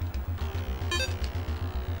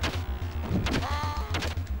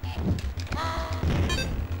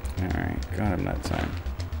 Alright, God, I'm not time.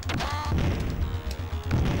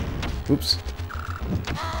 Oops.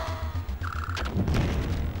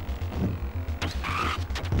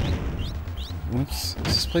 Whoops. Is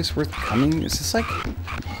this place worth coming? Is this like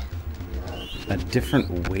a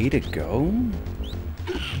different way to go?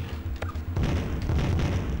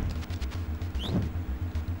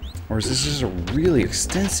 Or is this just a really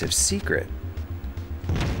extensive secret?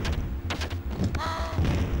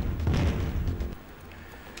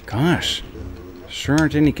 Gosh, sure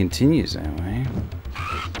aren't any continues that way.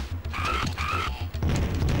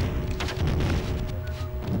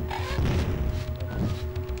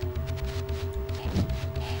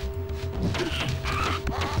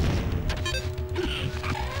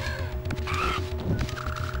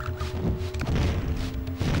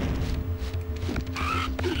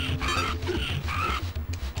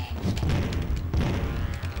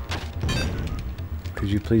 Could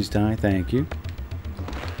you please die? Thank you.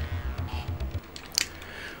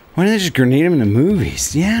 Why did they just grenade him in the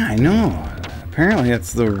movies? Yeah, I know. Apparently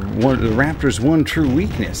that's the Raptor's one true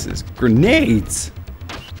weakness is grenades.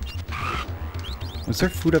 Was there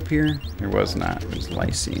food up here? There was not. It was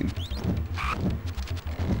lysine.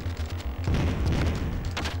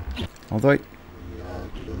 Although I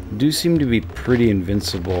do seem to be pretty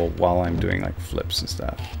invincible while I'm doing like flips and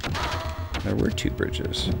stuff. There were two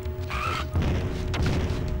bridges.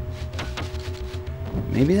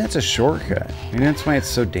 Maybe that's a shortcut. Maybe that's why it's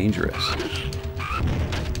so dangerous.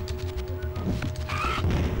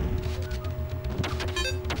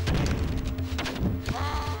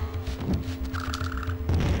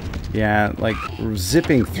 Yeah, like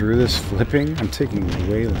zipping through this flipping, I'm taking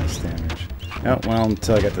way less damage. Oh, well,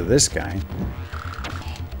 until I get to this guy.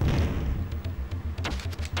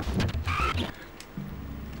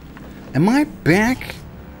 Am I back?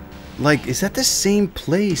 Like, is that the same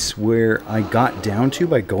place where I got down to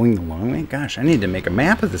by going the long way? Gosh, I need to make a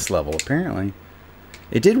map of this level, apparently.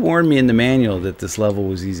 It did warn me in the manual that this level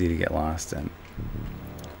was easy to get lost in.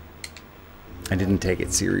 I didn't take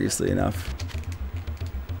it seriously enough.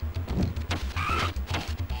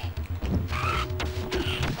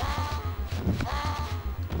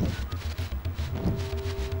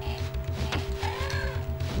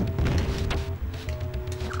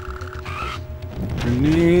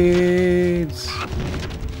 Grenades!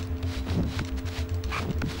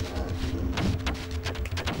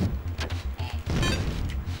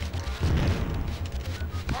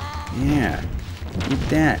 Yeah, eat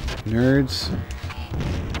that, nerds.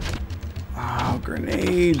 Oh,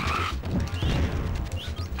 grenade!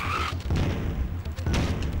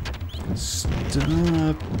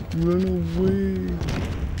 Stop! Run away!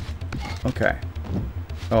 Okay.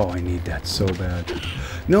 Oh, I need that so bad.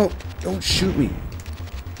 No! Don't shoot me!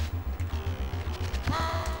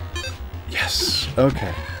 Yes!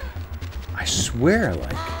 Okay. I swear,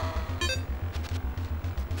 like...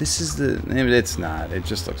 This is the... It's not. It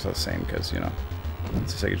just looks the same because, you know,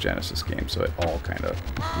 it's a Sega Genesis game, so it all kind of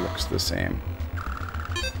looks the same.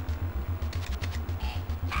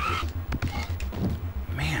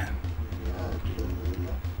 Man.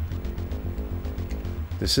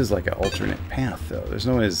 This is like an alternate path, though. There's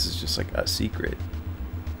no way this is just like a secret.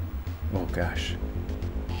 Oh, gosh.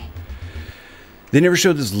 They never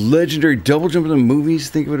showed this legendary double jump in the movies.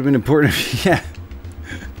 Think it would have been important if... Yeah.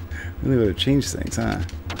 Really would have changed things, huh?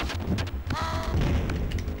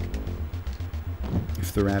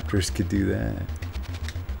 If the Raptors could do that.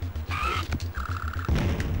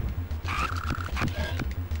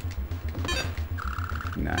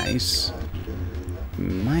 Nice.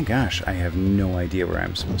 My gosh, I have no idea where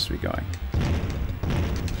I'm supposed to be going.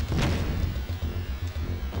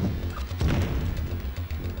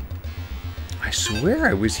 I swear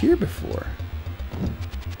I was here before.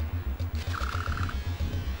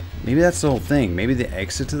 Maybe that's the whole thing. Maybe the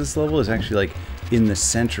exit to this level is actually like in the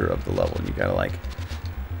center of the level. And you gotta like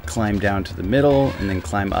climb down to the middle and then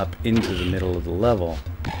climb up into the middle of the level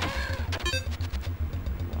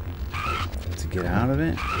to get out of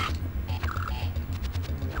it.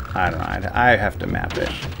 I don't know. I have to map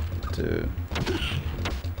it to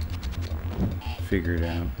figure it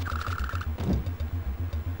out.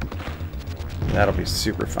 That'll be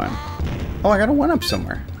super fun. Oh, I got a 1-up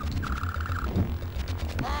somewhere.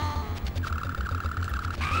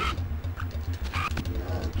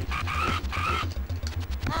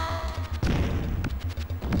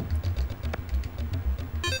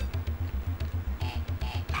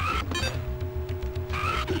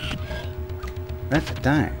 That's a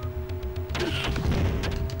die.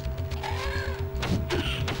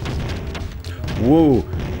 Whoa,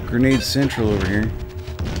 Grenade Central over here.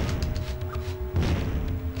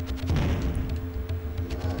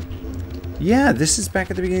 Yeah, this is back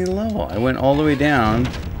at the beginning of the level. I went all the way down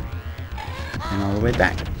and all the way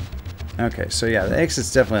back. Okay, so yeah, the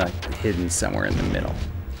exit's definitely like hidden somewhere in the middle.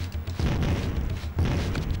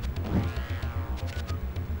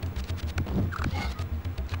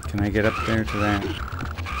 Can I get up there to that?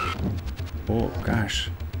 Oh gosh,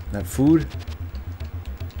 that food.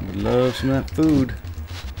 I would love some of that food.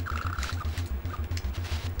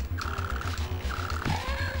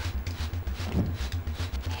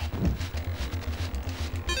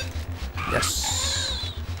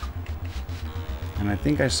 Yes. And I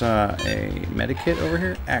think I saw a medikit over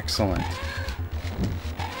here. Excellent.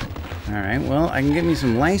 Alright, well, I can get me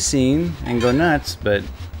some lysine and go nuts, but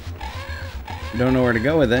don't know where to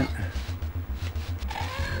go with it.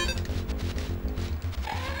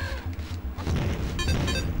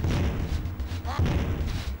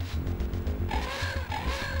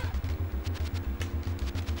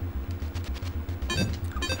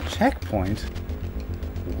 Checkpoint?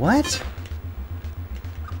 What?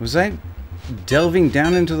 Was I delving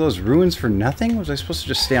down into those ruins for nothing? Was I supposed to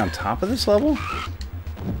just stay on top of this level?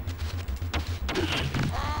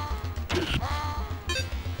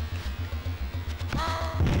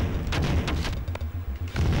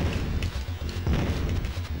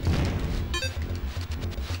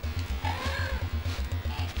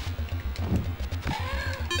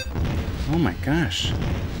 Oh my gosh.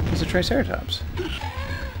 There's a Triceratops.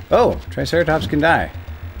 Oh, Triceratops can die.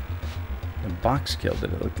 The box killed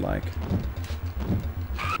it, it looked like.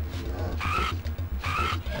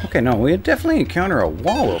 Okay, no, we definitely encounter a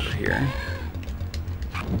wall over here.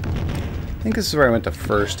 I think this is where I went the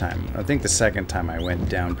first time. I think the second time I went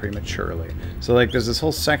down prematurely. So, like, there's this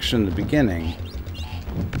whole section in the beginning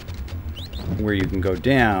where you can go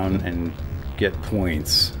down and get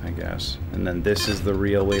points, I guess. And then this is the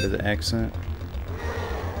real way to the exit.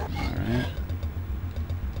 Alright.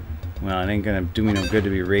 Well, it ain't gonna do me no good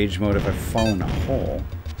to be rage mode if I fall in a hole.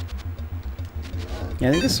 Yeah,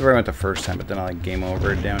 I think this is where I went the first time, but then I like game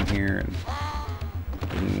over it down here and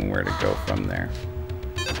didn't know where to go from there.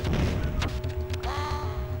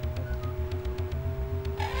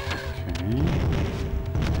 Okay.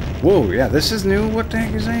 Whoa, yeah, this is new. What the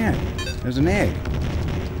heck is that? There's an egg.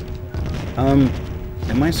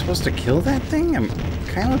 Am I supposed to kill that thing? Kind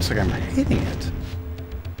of looks like I'm hitting it.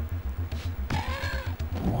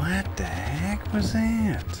 What the heck was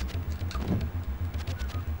that?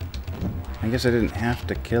 I guess I didn't have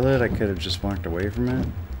to kill it. I could have just walked away from it.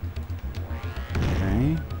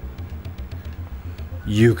 Okay.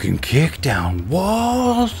 You can kick down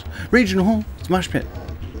walls. Regional hole. It's mosh pit.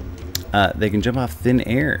 They can jump off thin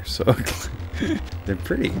air, so they're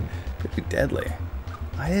pretty deadly.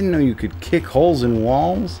 I didn't know you could kick holes in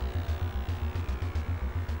walls.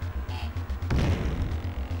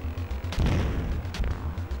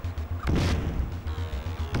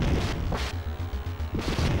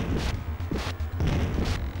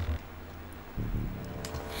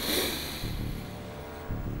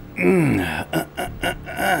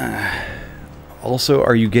 Also,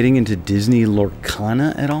 are you getting into Disney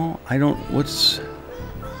Lorcana at all? I don't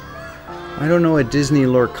know what Disney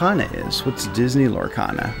Lorcana is. What's Disney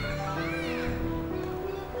Lorcana?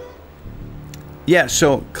 Yeah,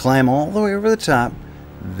 so climb all the way over the top,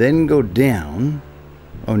 then go down.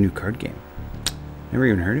 Oh, new card game. Never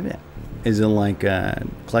even heard of it. Is it like a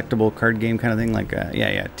collectible card game kind of thing? Like a,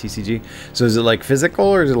 yeah, TCG. So is it like physical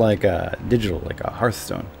or is it like a digital, like a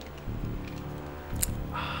Hearthstone?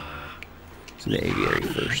 So the aviary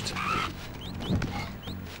first.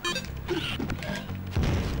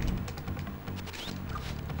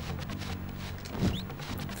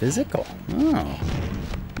 Physical. Oh.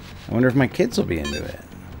 I wonder if my kids will be into it.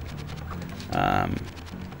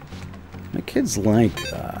 My kids like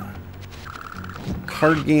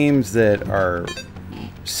card games that are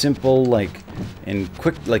simple, like, and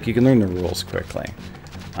quick, like you can learn the rules quickly.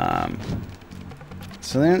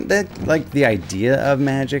 So then that, like, the idea of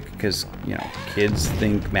Magic, because, you know, kids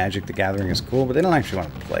think Magic the Gathering is cool, but they don't actually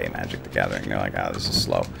want to play Magic the Gathering. They're like, oh, this is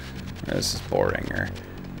slow, or this is boring, or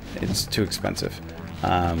it's too expensive.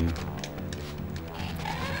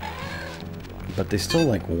 But they still,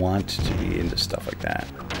 like, want to be into stuff like that.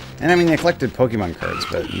 And I mean, they collected Pokemon cards,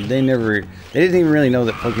 but they didn't even really know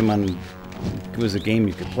that Pokemon was a game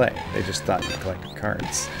you could play. They just thought you collected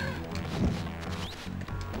cards.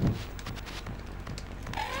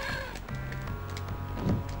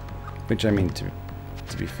 Which, I mean, to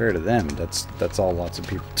be fair to them, that's all lots of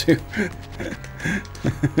people do.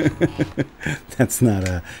 That's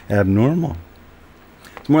not abnormal.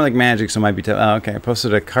 It's more like Magic, so it might be tough. Oh, okay, I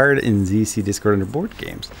posted a card in ZC Discord under board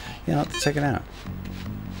games. Yeah, I'll have to check it out.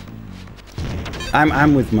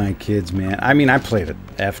 I'm with my kids, man. I mean, I played a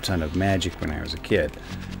F-ton of Magic when I was a kid.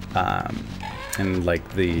 And like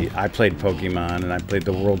I played Pokemon, and I played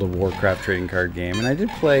the World of Warcraft trading card game, and I did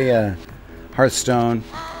play Hearthstone.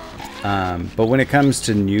 But when it comes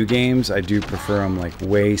to new games, I do prefer them like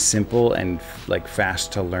way simple and like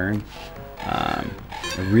fast to learn. I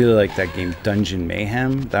really like that game Dungeon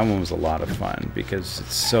Mayhem. That one was a lot of fun because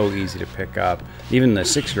it's so easy to pick up. Even the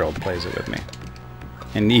 6-year-old plays it with me.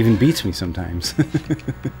 And even beats me sometimes.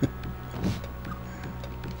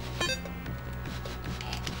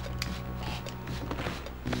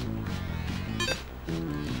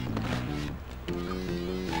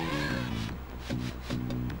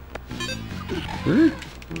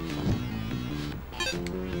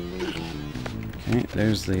 Okay,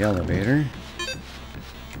 there's the elevator.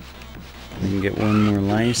 We can get one more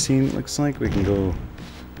lysine, it looks like. We can go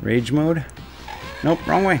rage mode. Nope,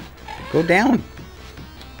 wrong way. Go down.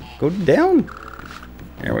 Go down.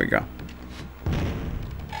 There we go.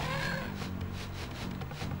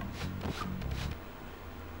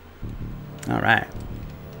 All right.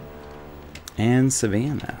 And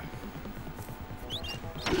Savannah.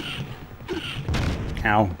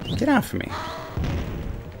 Ow. Get off of me.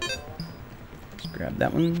 Let's grab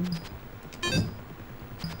that one.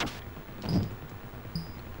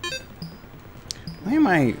 Why am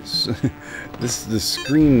I... the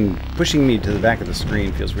screen... Pushing me to the back of the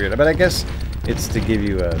screen feels weird. But I guess it's to give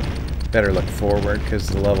you a better look forward because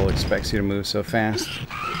the level expects you to move so fast.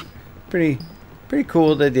 Pretty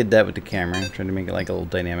cool they did that with the camera. I'm trying to make it like a little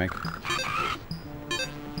dynamic.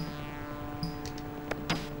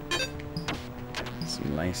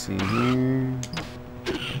 Some lysine here.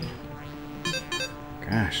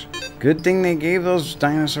 Gosh. Good thing they gave those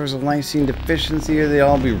dinosaurs a lysine deficiency or they'd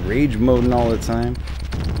all be rage moding all the time.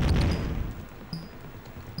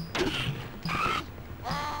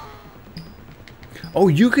 Oh,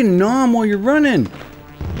 you can nom while you're running!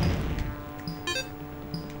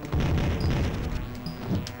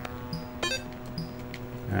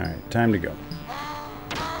 Alright, time to go.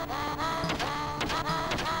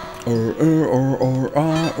 I'll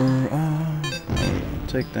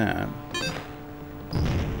take that.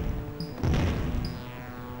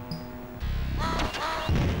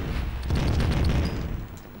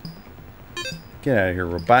 Get out of here,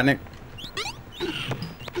 Robotnik.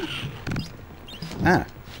 Ah.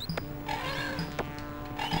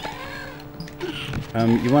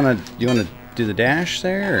 You wanna do the dash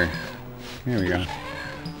there? Or? Here we go.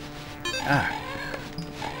 Ah.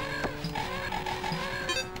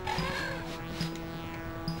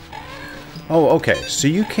 Oh, okay. So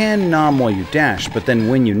you can nom while you dash, but then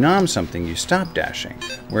when you nom something, you stop dashing.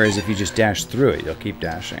 Whereas if you just dash through it, you'll keep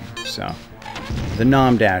dashing. So the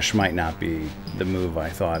nom dash might not be the move I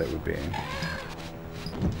thought it would be.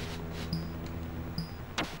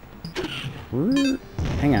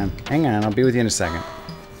 Hang on, I'll be with you in a second.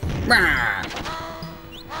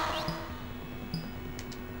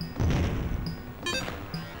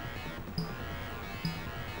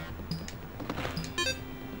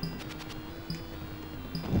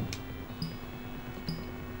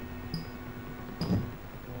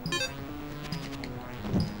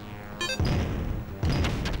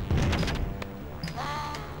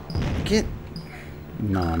 Get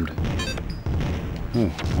nommed.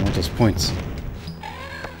 Oh, I want those points.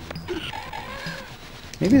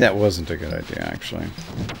 Maybe that wasn't a good idea, actually.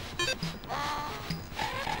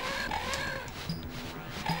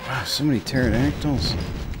 Wow, so many pterodactyls.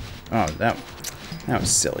 Oh, that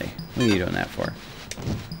was silly. What are you doing that for?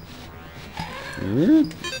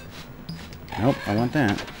 Nope, I want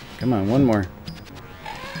that. Come on, one more.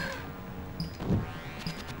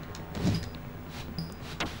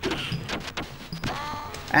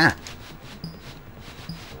 Ah!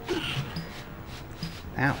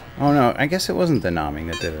 Ow. Oh no, I guess it wasn't the nomming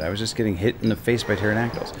that did it. I was just getting hit in the face by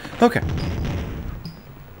pterodactyls. Okay.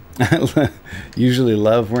 Usually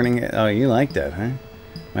love winning it. Oh, you like that, huh?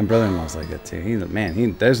 My brother-in-law's like that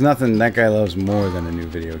too. There's nothing that guy loves more than a new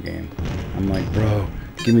video game. I'm like, bro,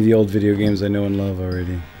 give me the old video games I know and love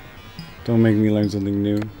already. Don't make me learn something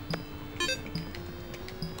new.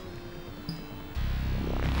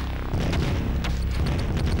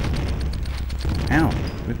 Ow.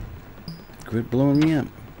 Quit blowing me up.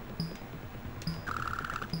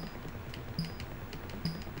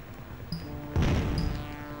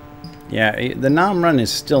 Yeah, the nom run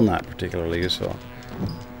is still not particularly useful.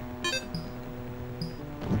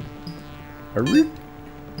 Or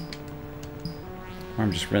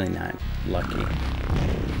I'm just really not lucky.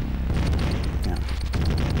 Yeah.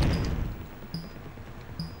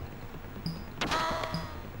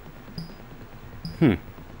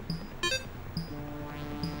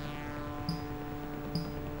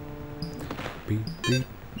 Beep, beep.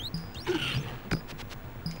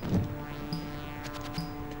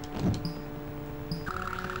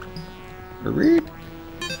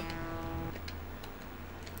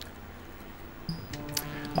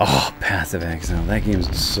 Oh, Path of Exile. That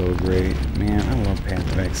game's so great. Man, I love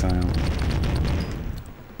Path of Exile.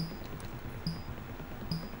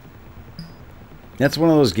 That's one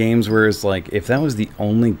of those games where it's like, if that was the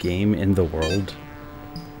only game in the world,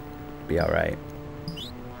 it'd be alright.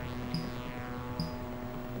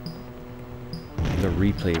 The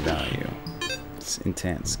replay value. It's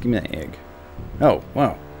intense. Give me that egg. Oh,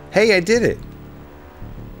 wow. Hey, I did it!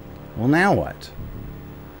 Well, now what?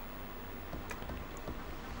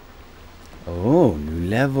 Oh, new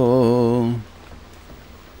level.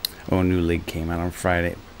 Oh, new league came out on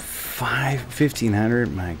Friday.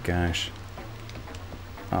 1,500? My gosh.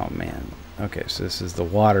 Oh, man. Okay, so this is the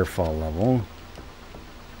waterfall level.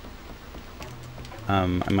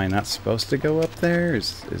 Am I not supposed to go up there?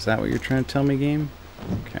 Is that what you're trying to tell me, game?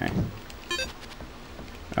 Okay.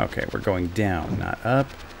 Okay, we're going down, not up.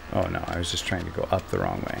 Oh, no, I was just trying to go up the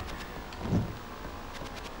wrong way.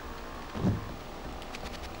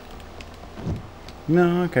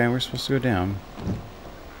 No, okay, we're supposed to go down.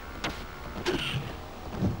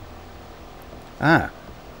 Ah,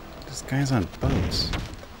 this guy's on boats.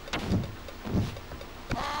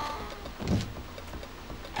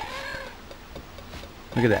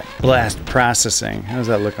 Look at that. Blast processing. How does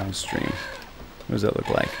that look on stream? What does that look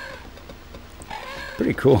like?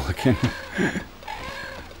 Pretty cool looking.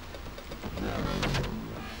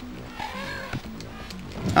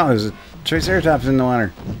 Oh, there's a Triceratops in the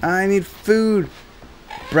water. I need food.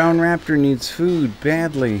 Brown Raptor needs food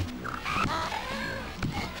badly.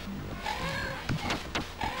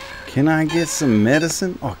 Can I get some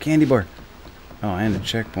medicine? Oh, candy bar. Oh, and a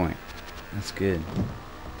checkpoint. That's good.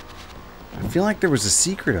 I feel like there was a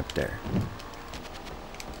secret up there.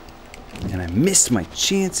 And I missed my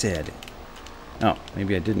chance at it. Oh,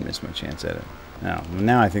 maybe I didn't miss my chance at it. No,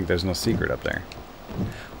 now I think there's no secret up there.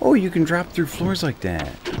 Oh, you can drop through floors like that.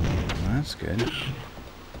 Well, that's good.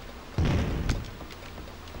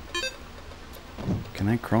 Can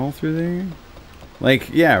I crawl through there? Like,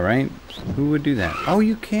 yeah, right? Who would do that? Oh,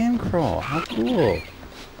 you can crawl. How cool.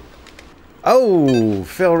 Oh,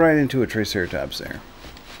 fell right into a Triceratops there.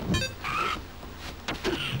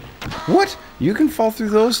 What? You can fall through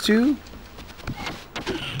those too?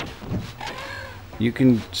 You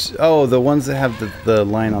can... Oh, the ones that have the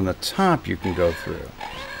line on the top you can go through.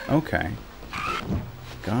 Okay.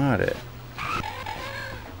 Got it.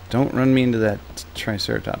 Don't run me into that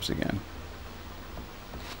Triceratops again.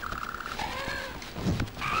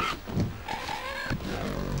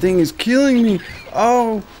 Thing is killing me.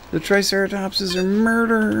 Oh, the Triceratopses are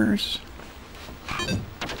murderers.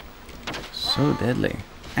 So deadly.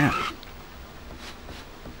 Ow.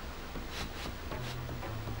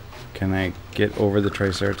 Can I get over the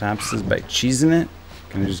Triceratopses by cheesing it?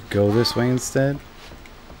 Can I just go this way instead?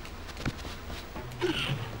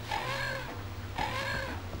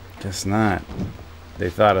 Guess not. They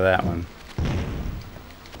thought of that one.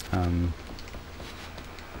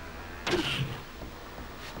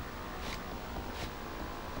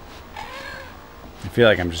 feel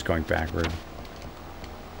like I'm just going backward.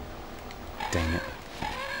 Dang it.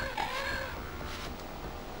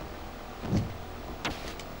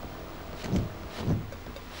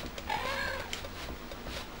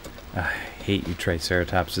 I hate you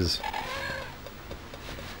Triceratopses.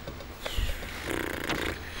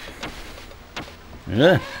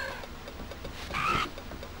 Ugh.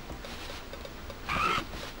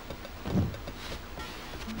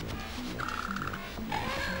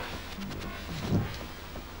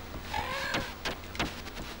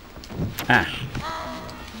 Ah.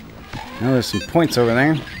 Now there's some points over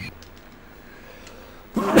there.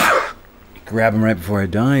 Grab them right before I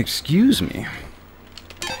die. Excuse me.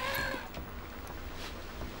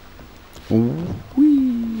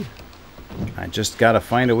 Whee. I just gotta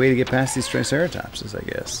find a way to get past these Triceratopses, I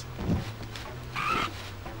guess.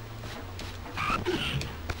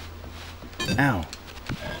 Ow.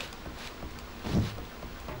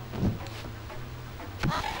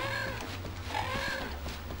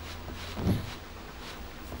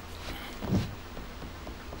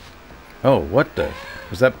 Oh, what the?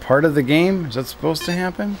 Was that part of the game? Is that supposed to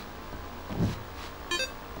happen?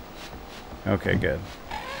 Okay, good.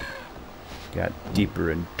 Got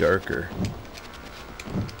deeper and darker.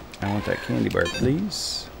 I want that candy bar,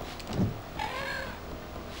 please.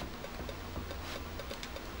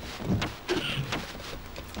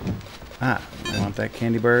 Ah, I want that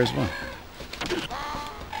candy bar as well.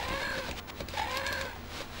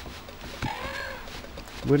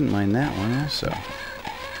 Wouldn't mind that one also.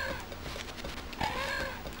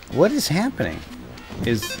 What is happening?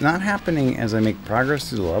 It's not happening as I make progress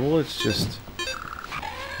through the level, it's just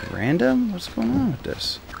random? What's going on with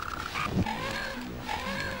this?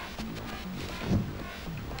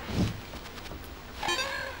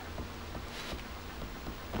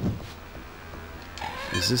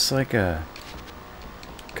 Is this like a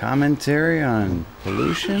commentary on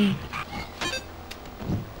pollution?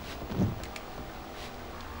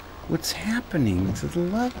 What's happening to the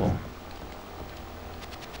level?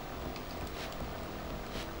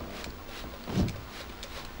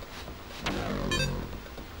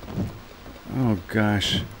 Oh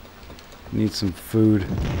gosh, need some food.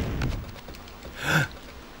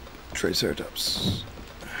 Triceratops.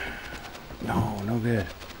 No, no good.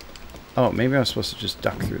 Oh, maybe I was supposed to just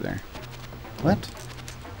duck through there. What?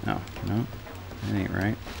 No, no, that ain't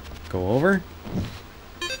right. Go over.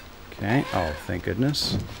 Okay. Oh, thank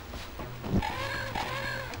goodness.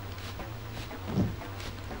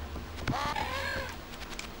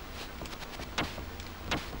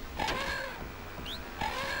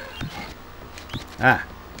 Ah!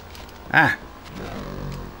 Ah!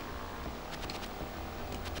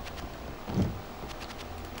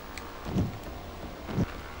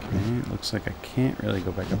 Okay, looks like I can't really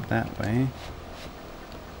go back up that way.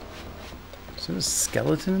 Is there a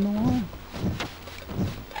skeleton in the wall?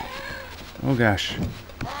 Oh gosh.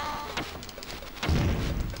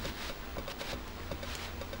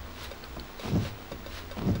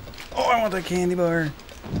 Oh, I want that candy bar!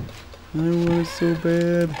 I want it so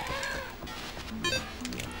bad.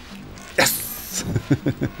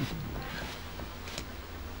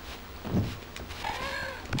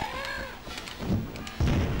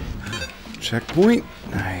 Checkpoint.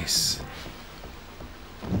 Nice.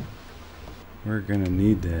 We're gonna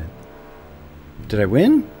need that. Did I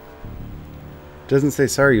win? Doesn't say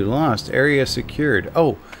sorry you lost. Area secured.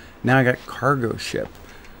 Oh, now I got cargo ship.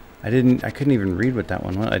 I couldn't even read what that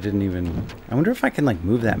one was. I wonder if I can like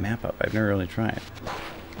move that map up. I've never really tried.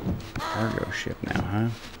 Cargo ship now, huh?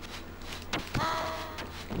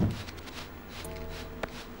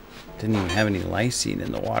 Didn't even have any lysine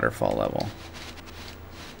in the waterfall level.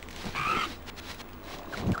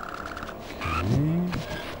 Okay.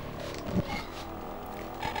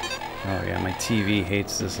 Oh yeah, my TV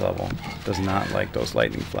hates this level. Does not like those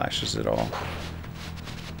lightning flashes at all.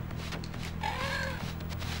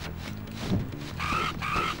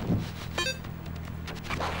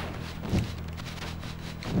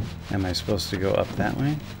 Am I supposed to go up that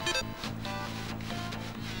way?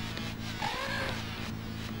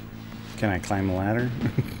 Can I climb a ladder?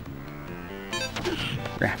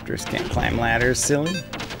 Raptors can't climb ladders, silly.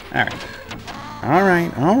 Alright.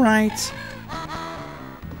 Alright, alright.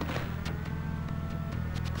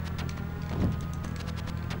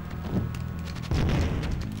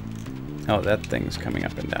 Oh, that thing's coming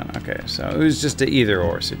up and down. Okay, so it was just an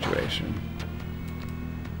either-or situation.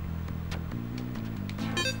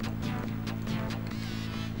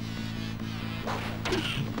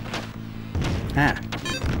 Ah.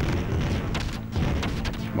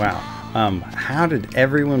 Wow. How did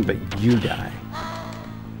everyone but you die?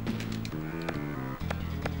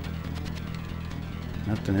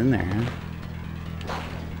 Nothing in there, huh?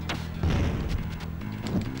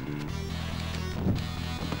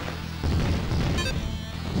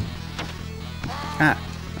 Ah,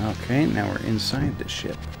 okay, now we're inside the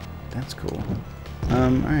ship. That's cool.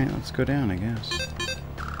 Alright, let's go down, I guess.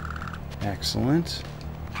 Excellent.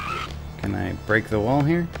 Can I break the wall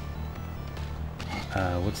here?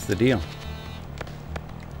 What's the deal?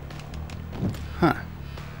 Huh.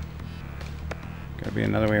 Gotta be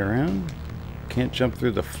another way around? Can't jump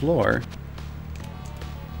through the floor.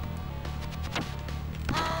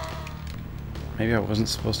 Maybe I wasn't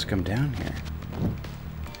supposed to come down here.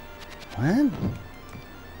 What?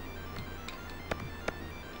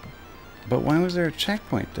 But why was there a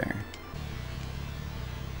checkpoint there?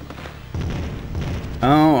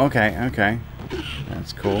 Oh, okay, okay.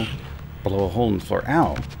 That's cool. Blow a hole in the floor.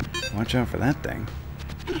 Ow! Watch out for that thing.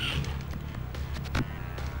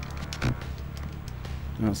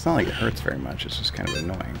 Well, it's not like it hurts very much. It's just kind of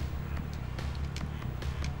annoying.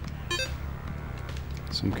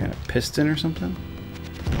 Some kind of piston or something?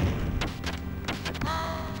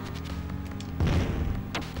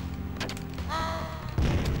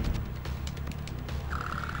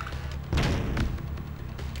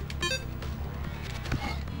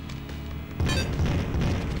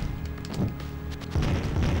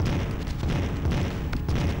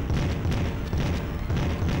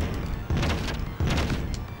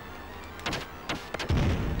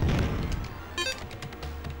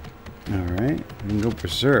 Alright, we can go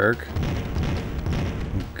berserk.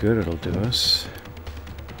 What good it'll do us.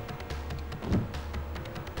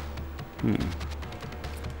 I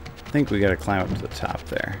think we gotta climb up to the top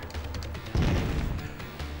there.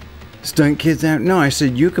 Stunt kids out? No, I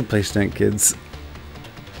said you could play stunt kids.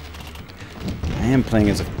 I am playing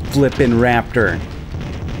as a flippin' raptor.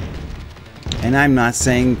 And I'm not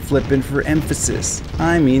saying flippin' for emphasis.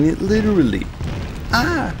 I mean it literally.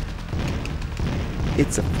 Ah!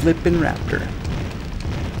 It's a flippin' raptor.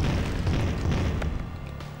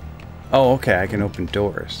 Oh, okay, I can open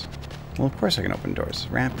doors. Well, of course I can open doors.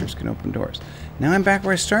 Raptors can open doors. Now I'm back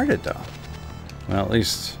where I started, though. Well, at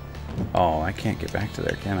least... Oh, I can't get back to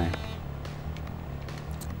there, can I?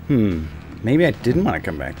 Maybe I didn't want to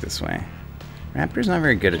come back this way. Raptor's not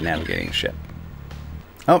very good at navigating a ship.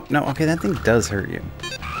 Oh, no, okay, that thing does hurt you.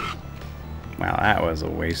 Wow, that was a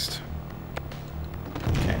waste.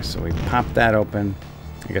 Okay, so we popped that open.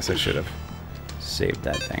 I guess I should have saved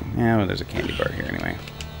that thing. Yeah, well, there's a candy bar here anyway.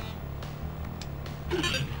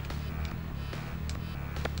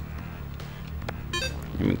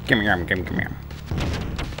 Come here.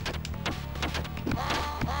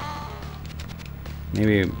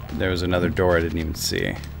 Maybe there was another door I didn't even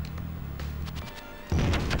see.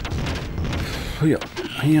 Yeah.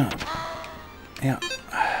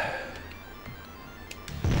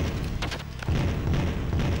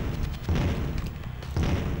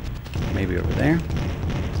 Maybe over there.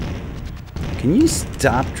 Can you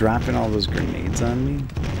stop dropping all those grenades on me?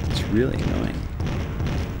 It's really annoying.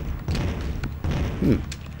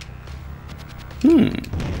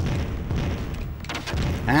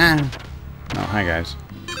 Ah! Oh, hi guys.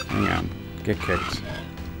 Hang on. Get kicked.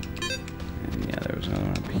 And yeah, there was another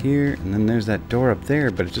one up here. And then there's that door up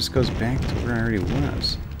there, but it just goes back to where I already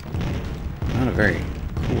was. Not a very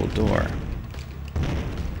cool door.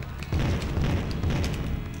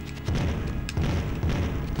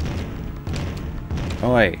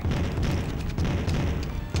 Oi.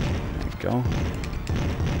 There you go.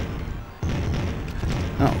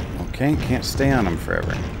 Oh, okay. Can't stay on them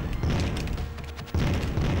forever.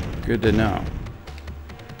 Good to know.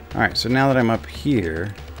 Alright, so now that I'm up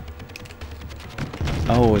here...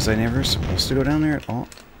 Oh, was I never supposed to go down there at all?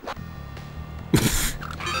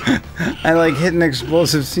 I like hit an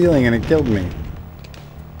explosive ceiling and it killed me.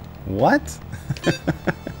 What?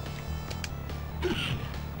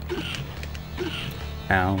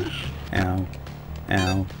 Ow. Ow.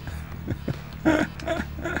 Ow.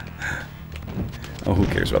 Oh, who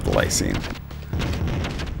cares about the lysine?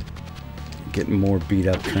 Getting more beat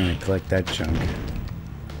up trying to collect that junk.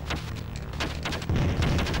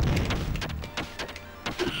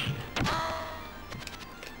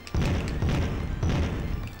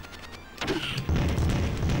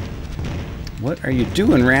 What are you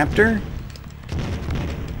doing, Raptor?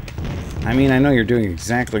 I mean, I know you're doing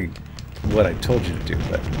exactly what I told you to do,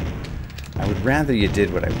 but I would rather you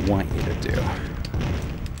did what I want you to do.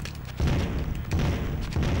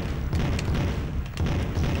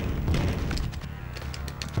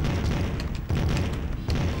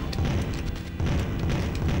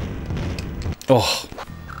 Oh,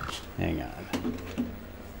 hang on.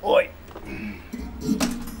 Oi.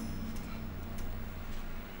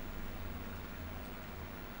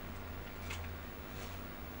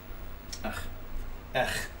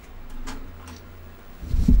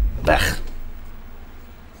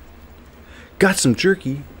 Got some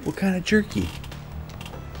jerky. What kind of jerky?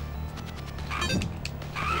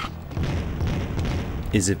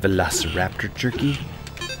 Is it Velociraptor jerky?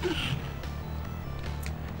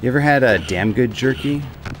 You ever had a damn good jerky?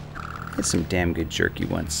 I had some damn good jerky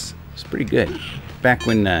once. It's pretty good. Back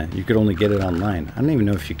when you could only get it online. I don't even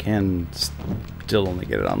know if you can still only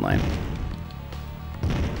get it online.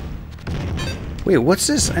 Wait, what's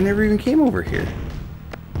this? I never even came over here.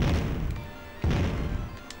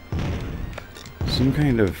 Some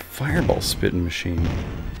kind of fireball spitting machine.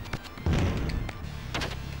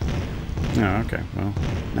 Oh, okay. Well,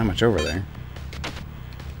 not much over there.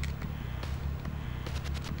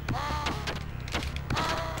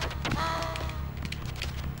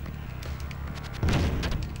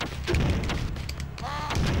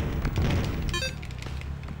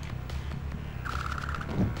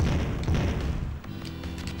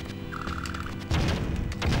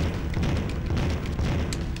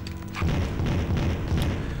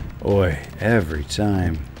 Boy, every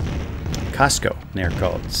time. Costco, they're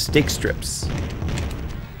called steak strips.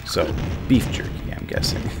 So, beef jerky, I'm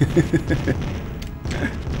guessing.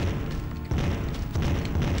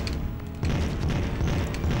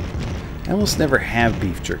 I almost never have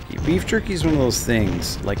beef jerky. Beef jerky is one of those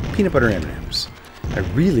things, like peanut butter M&Ms. I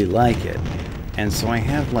really like it, and so I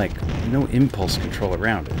have, like, no impulse control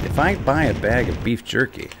around it. If I buy a bag of beef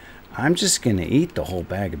jerky, I'm just going to eat the whole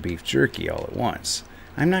bag of beef jerky all at once.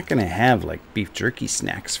 I'm not going to have, like, beef jerky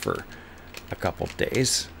snacks for a couple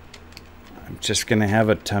days. I'm just going to have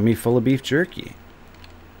a tummy full of beef jerky.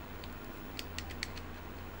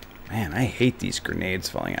 Man, I hate these grenades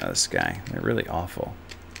falling out of the sky. They're really awful.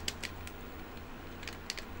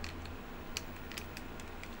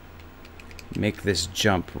 Make this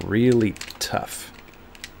jump really tough.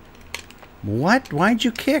 What? Why'd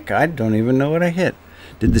you kick? I don't even know what I hit.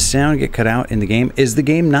 Did the sound get cut out in the game? Is the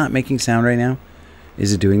game not making sound right now?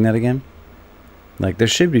 Is it doing that again? Like, there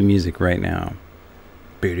should be music right now.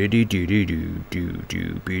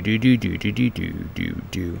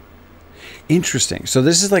 Interesting. So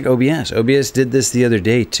this is like OBS. OBS did this the other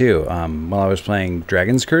day too. While I was playing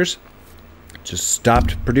Dragon's Curse, just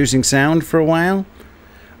stopped producing sound for a while.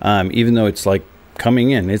 Even though it's like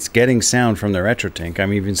coming in, it's getting sound from the RetroTink.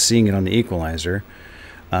 I'm even seeing it on the equalizer,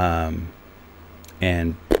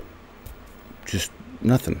 and just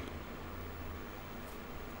nothing.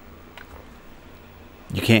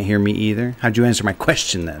 You can't hear me either? How'd you answer my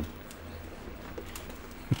question then?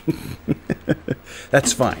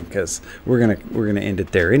 That's fine, because we're gonna end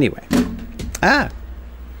it there anyway. Ah!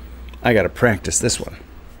 I gotta practice this one.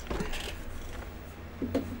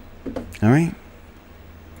 Alright.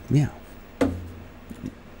 Yeah.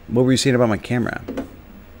 What were you saying about my camera?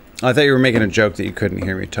 Oh, I thought you were making a joke that you couldn't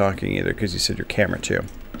hear me talking either, because you said your camera too.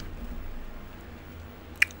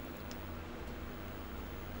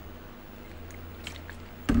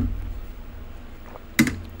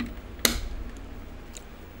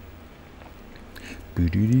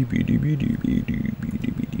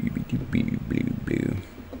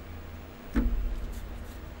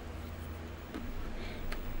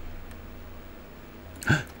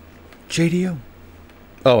 JDO.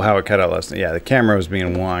 Oh, how it cut out last night. Yeah, the camera was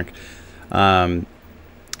being wonk.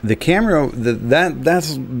 The camera,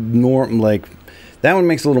 that's norm. Like, that one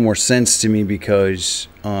makes a little more sense to me because,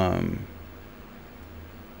 oh,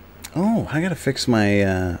 I gotta fix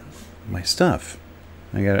my my stuff.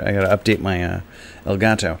 I gotta update my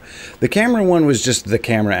Elgato. The camera one was just the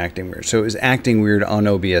camera acting weird, so it was acting weird on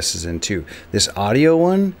OBS's end too. This audio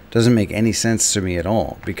one doesn't make any sense to me at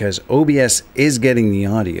all because OBS is getting the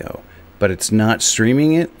audio, but it's not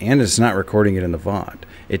streaming it and it's not recording it in the VOD.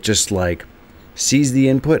 It just like sees the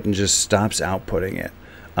input and just stops outputting it,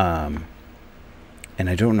 and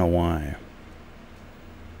I don't know why.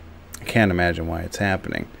 I can't imagine why it's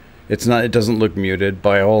happening. It's not. It doesn't look muted.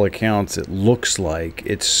 By all accounts, it looks like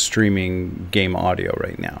it's streaming game audio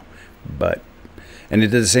right now. And it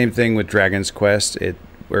did the same thing with Dragon's Quest.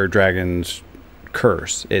 Or Dragon's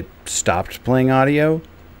Curse. It stopped playing audio,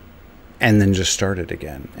 and then just started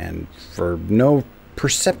again, and for no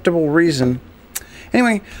perceptible reason.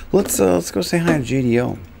 Anyway, let's go say hi to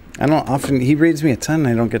JDO. I don't often. He raids me a ton, and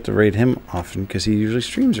I don't get to raid him often because he usually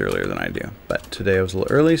streams earlier than I do. But today I was a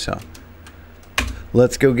little early, so.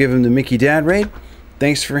 Let's go give him the Mickey Dad raid.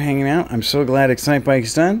 Thanks for hanging out. I'm so glad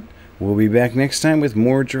Excitebike's done. We'll be back next time with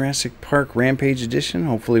more Jurassic Park Rampage Edition.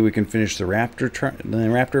 Hopefully we can finish the Raptor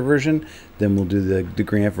version. Then we'll do the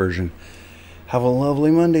Grant version. Have a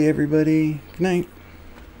lovely Monday, everybody. Good night.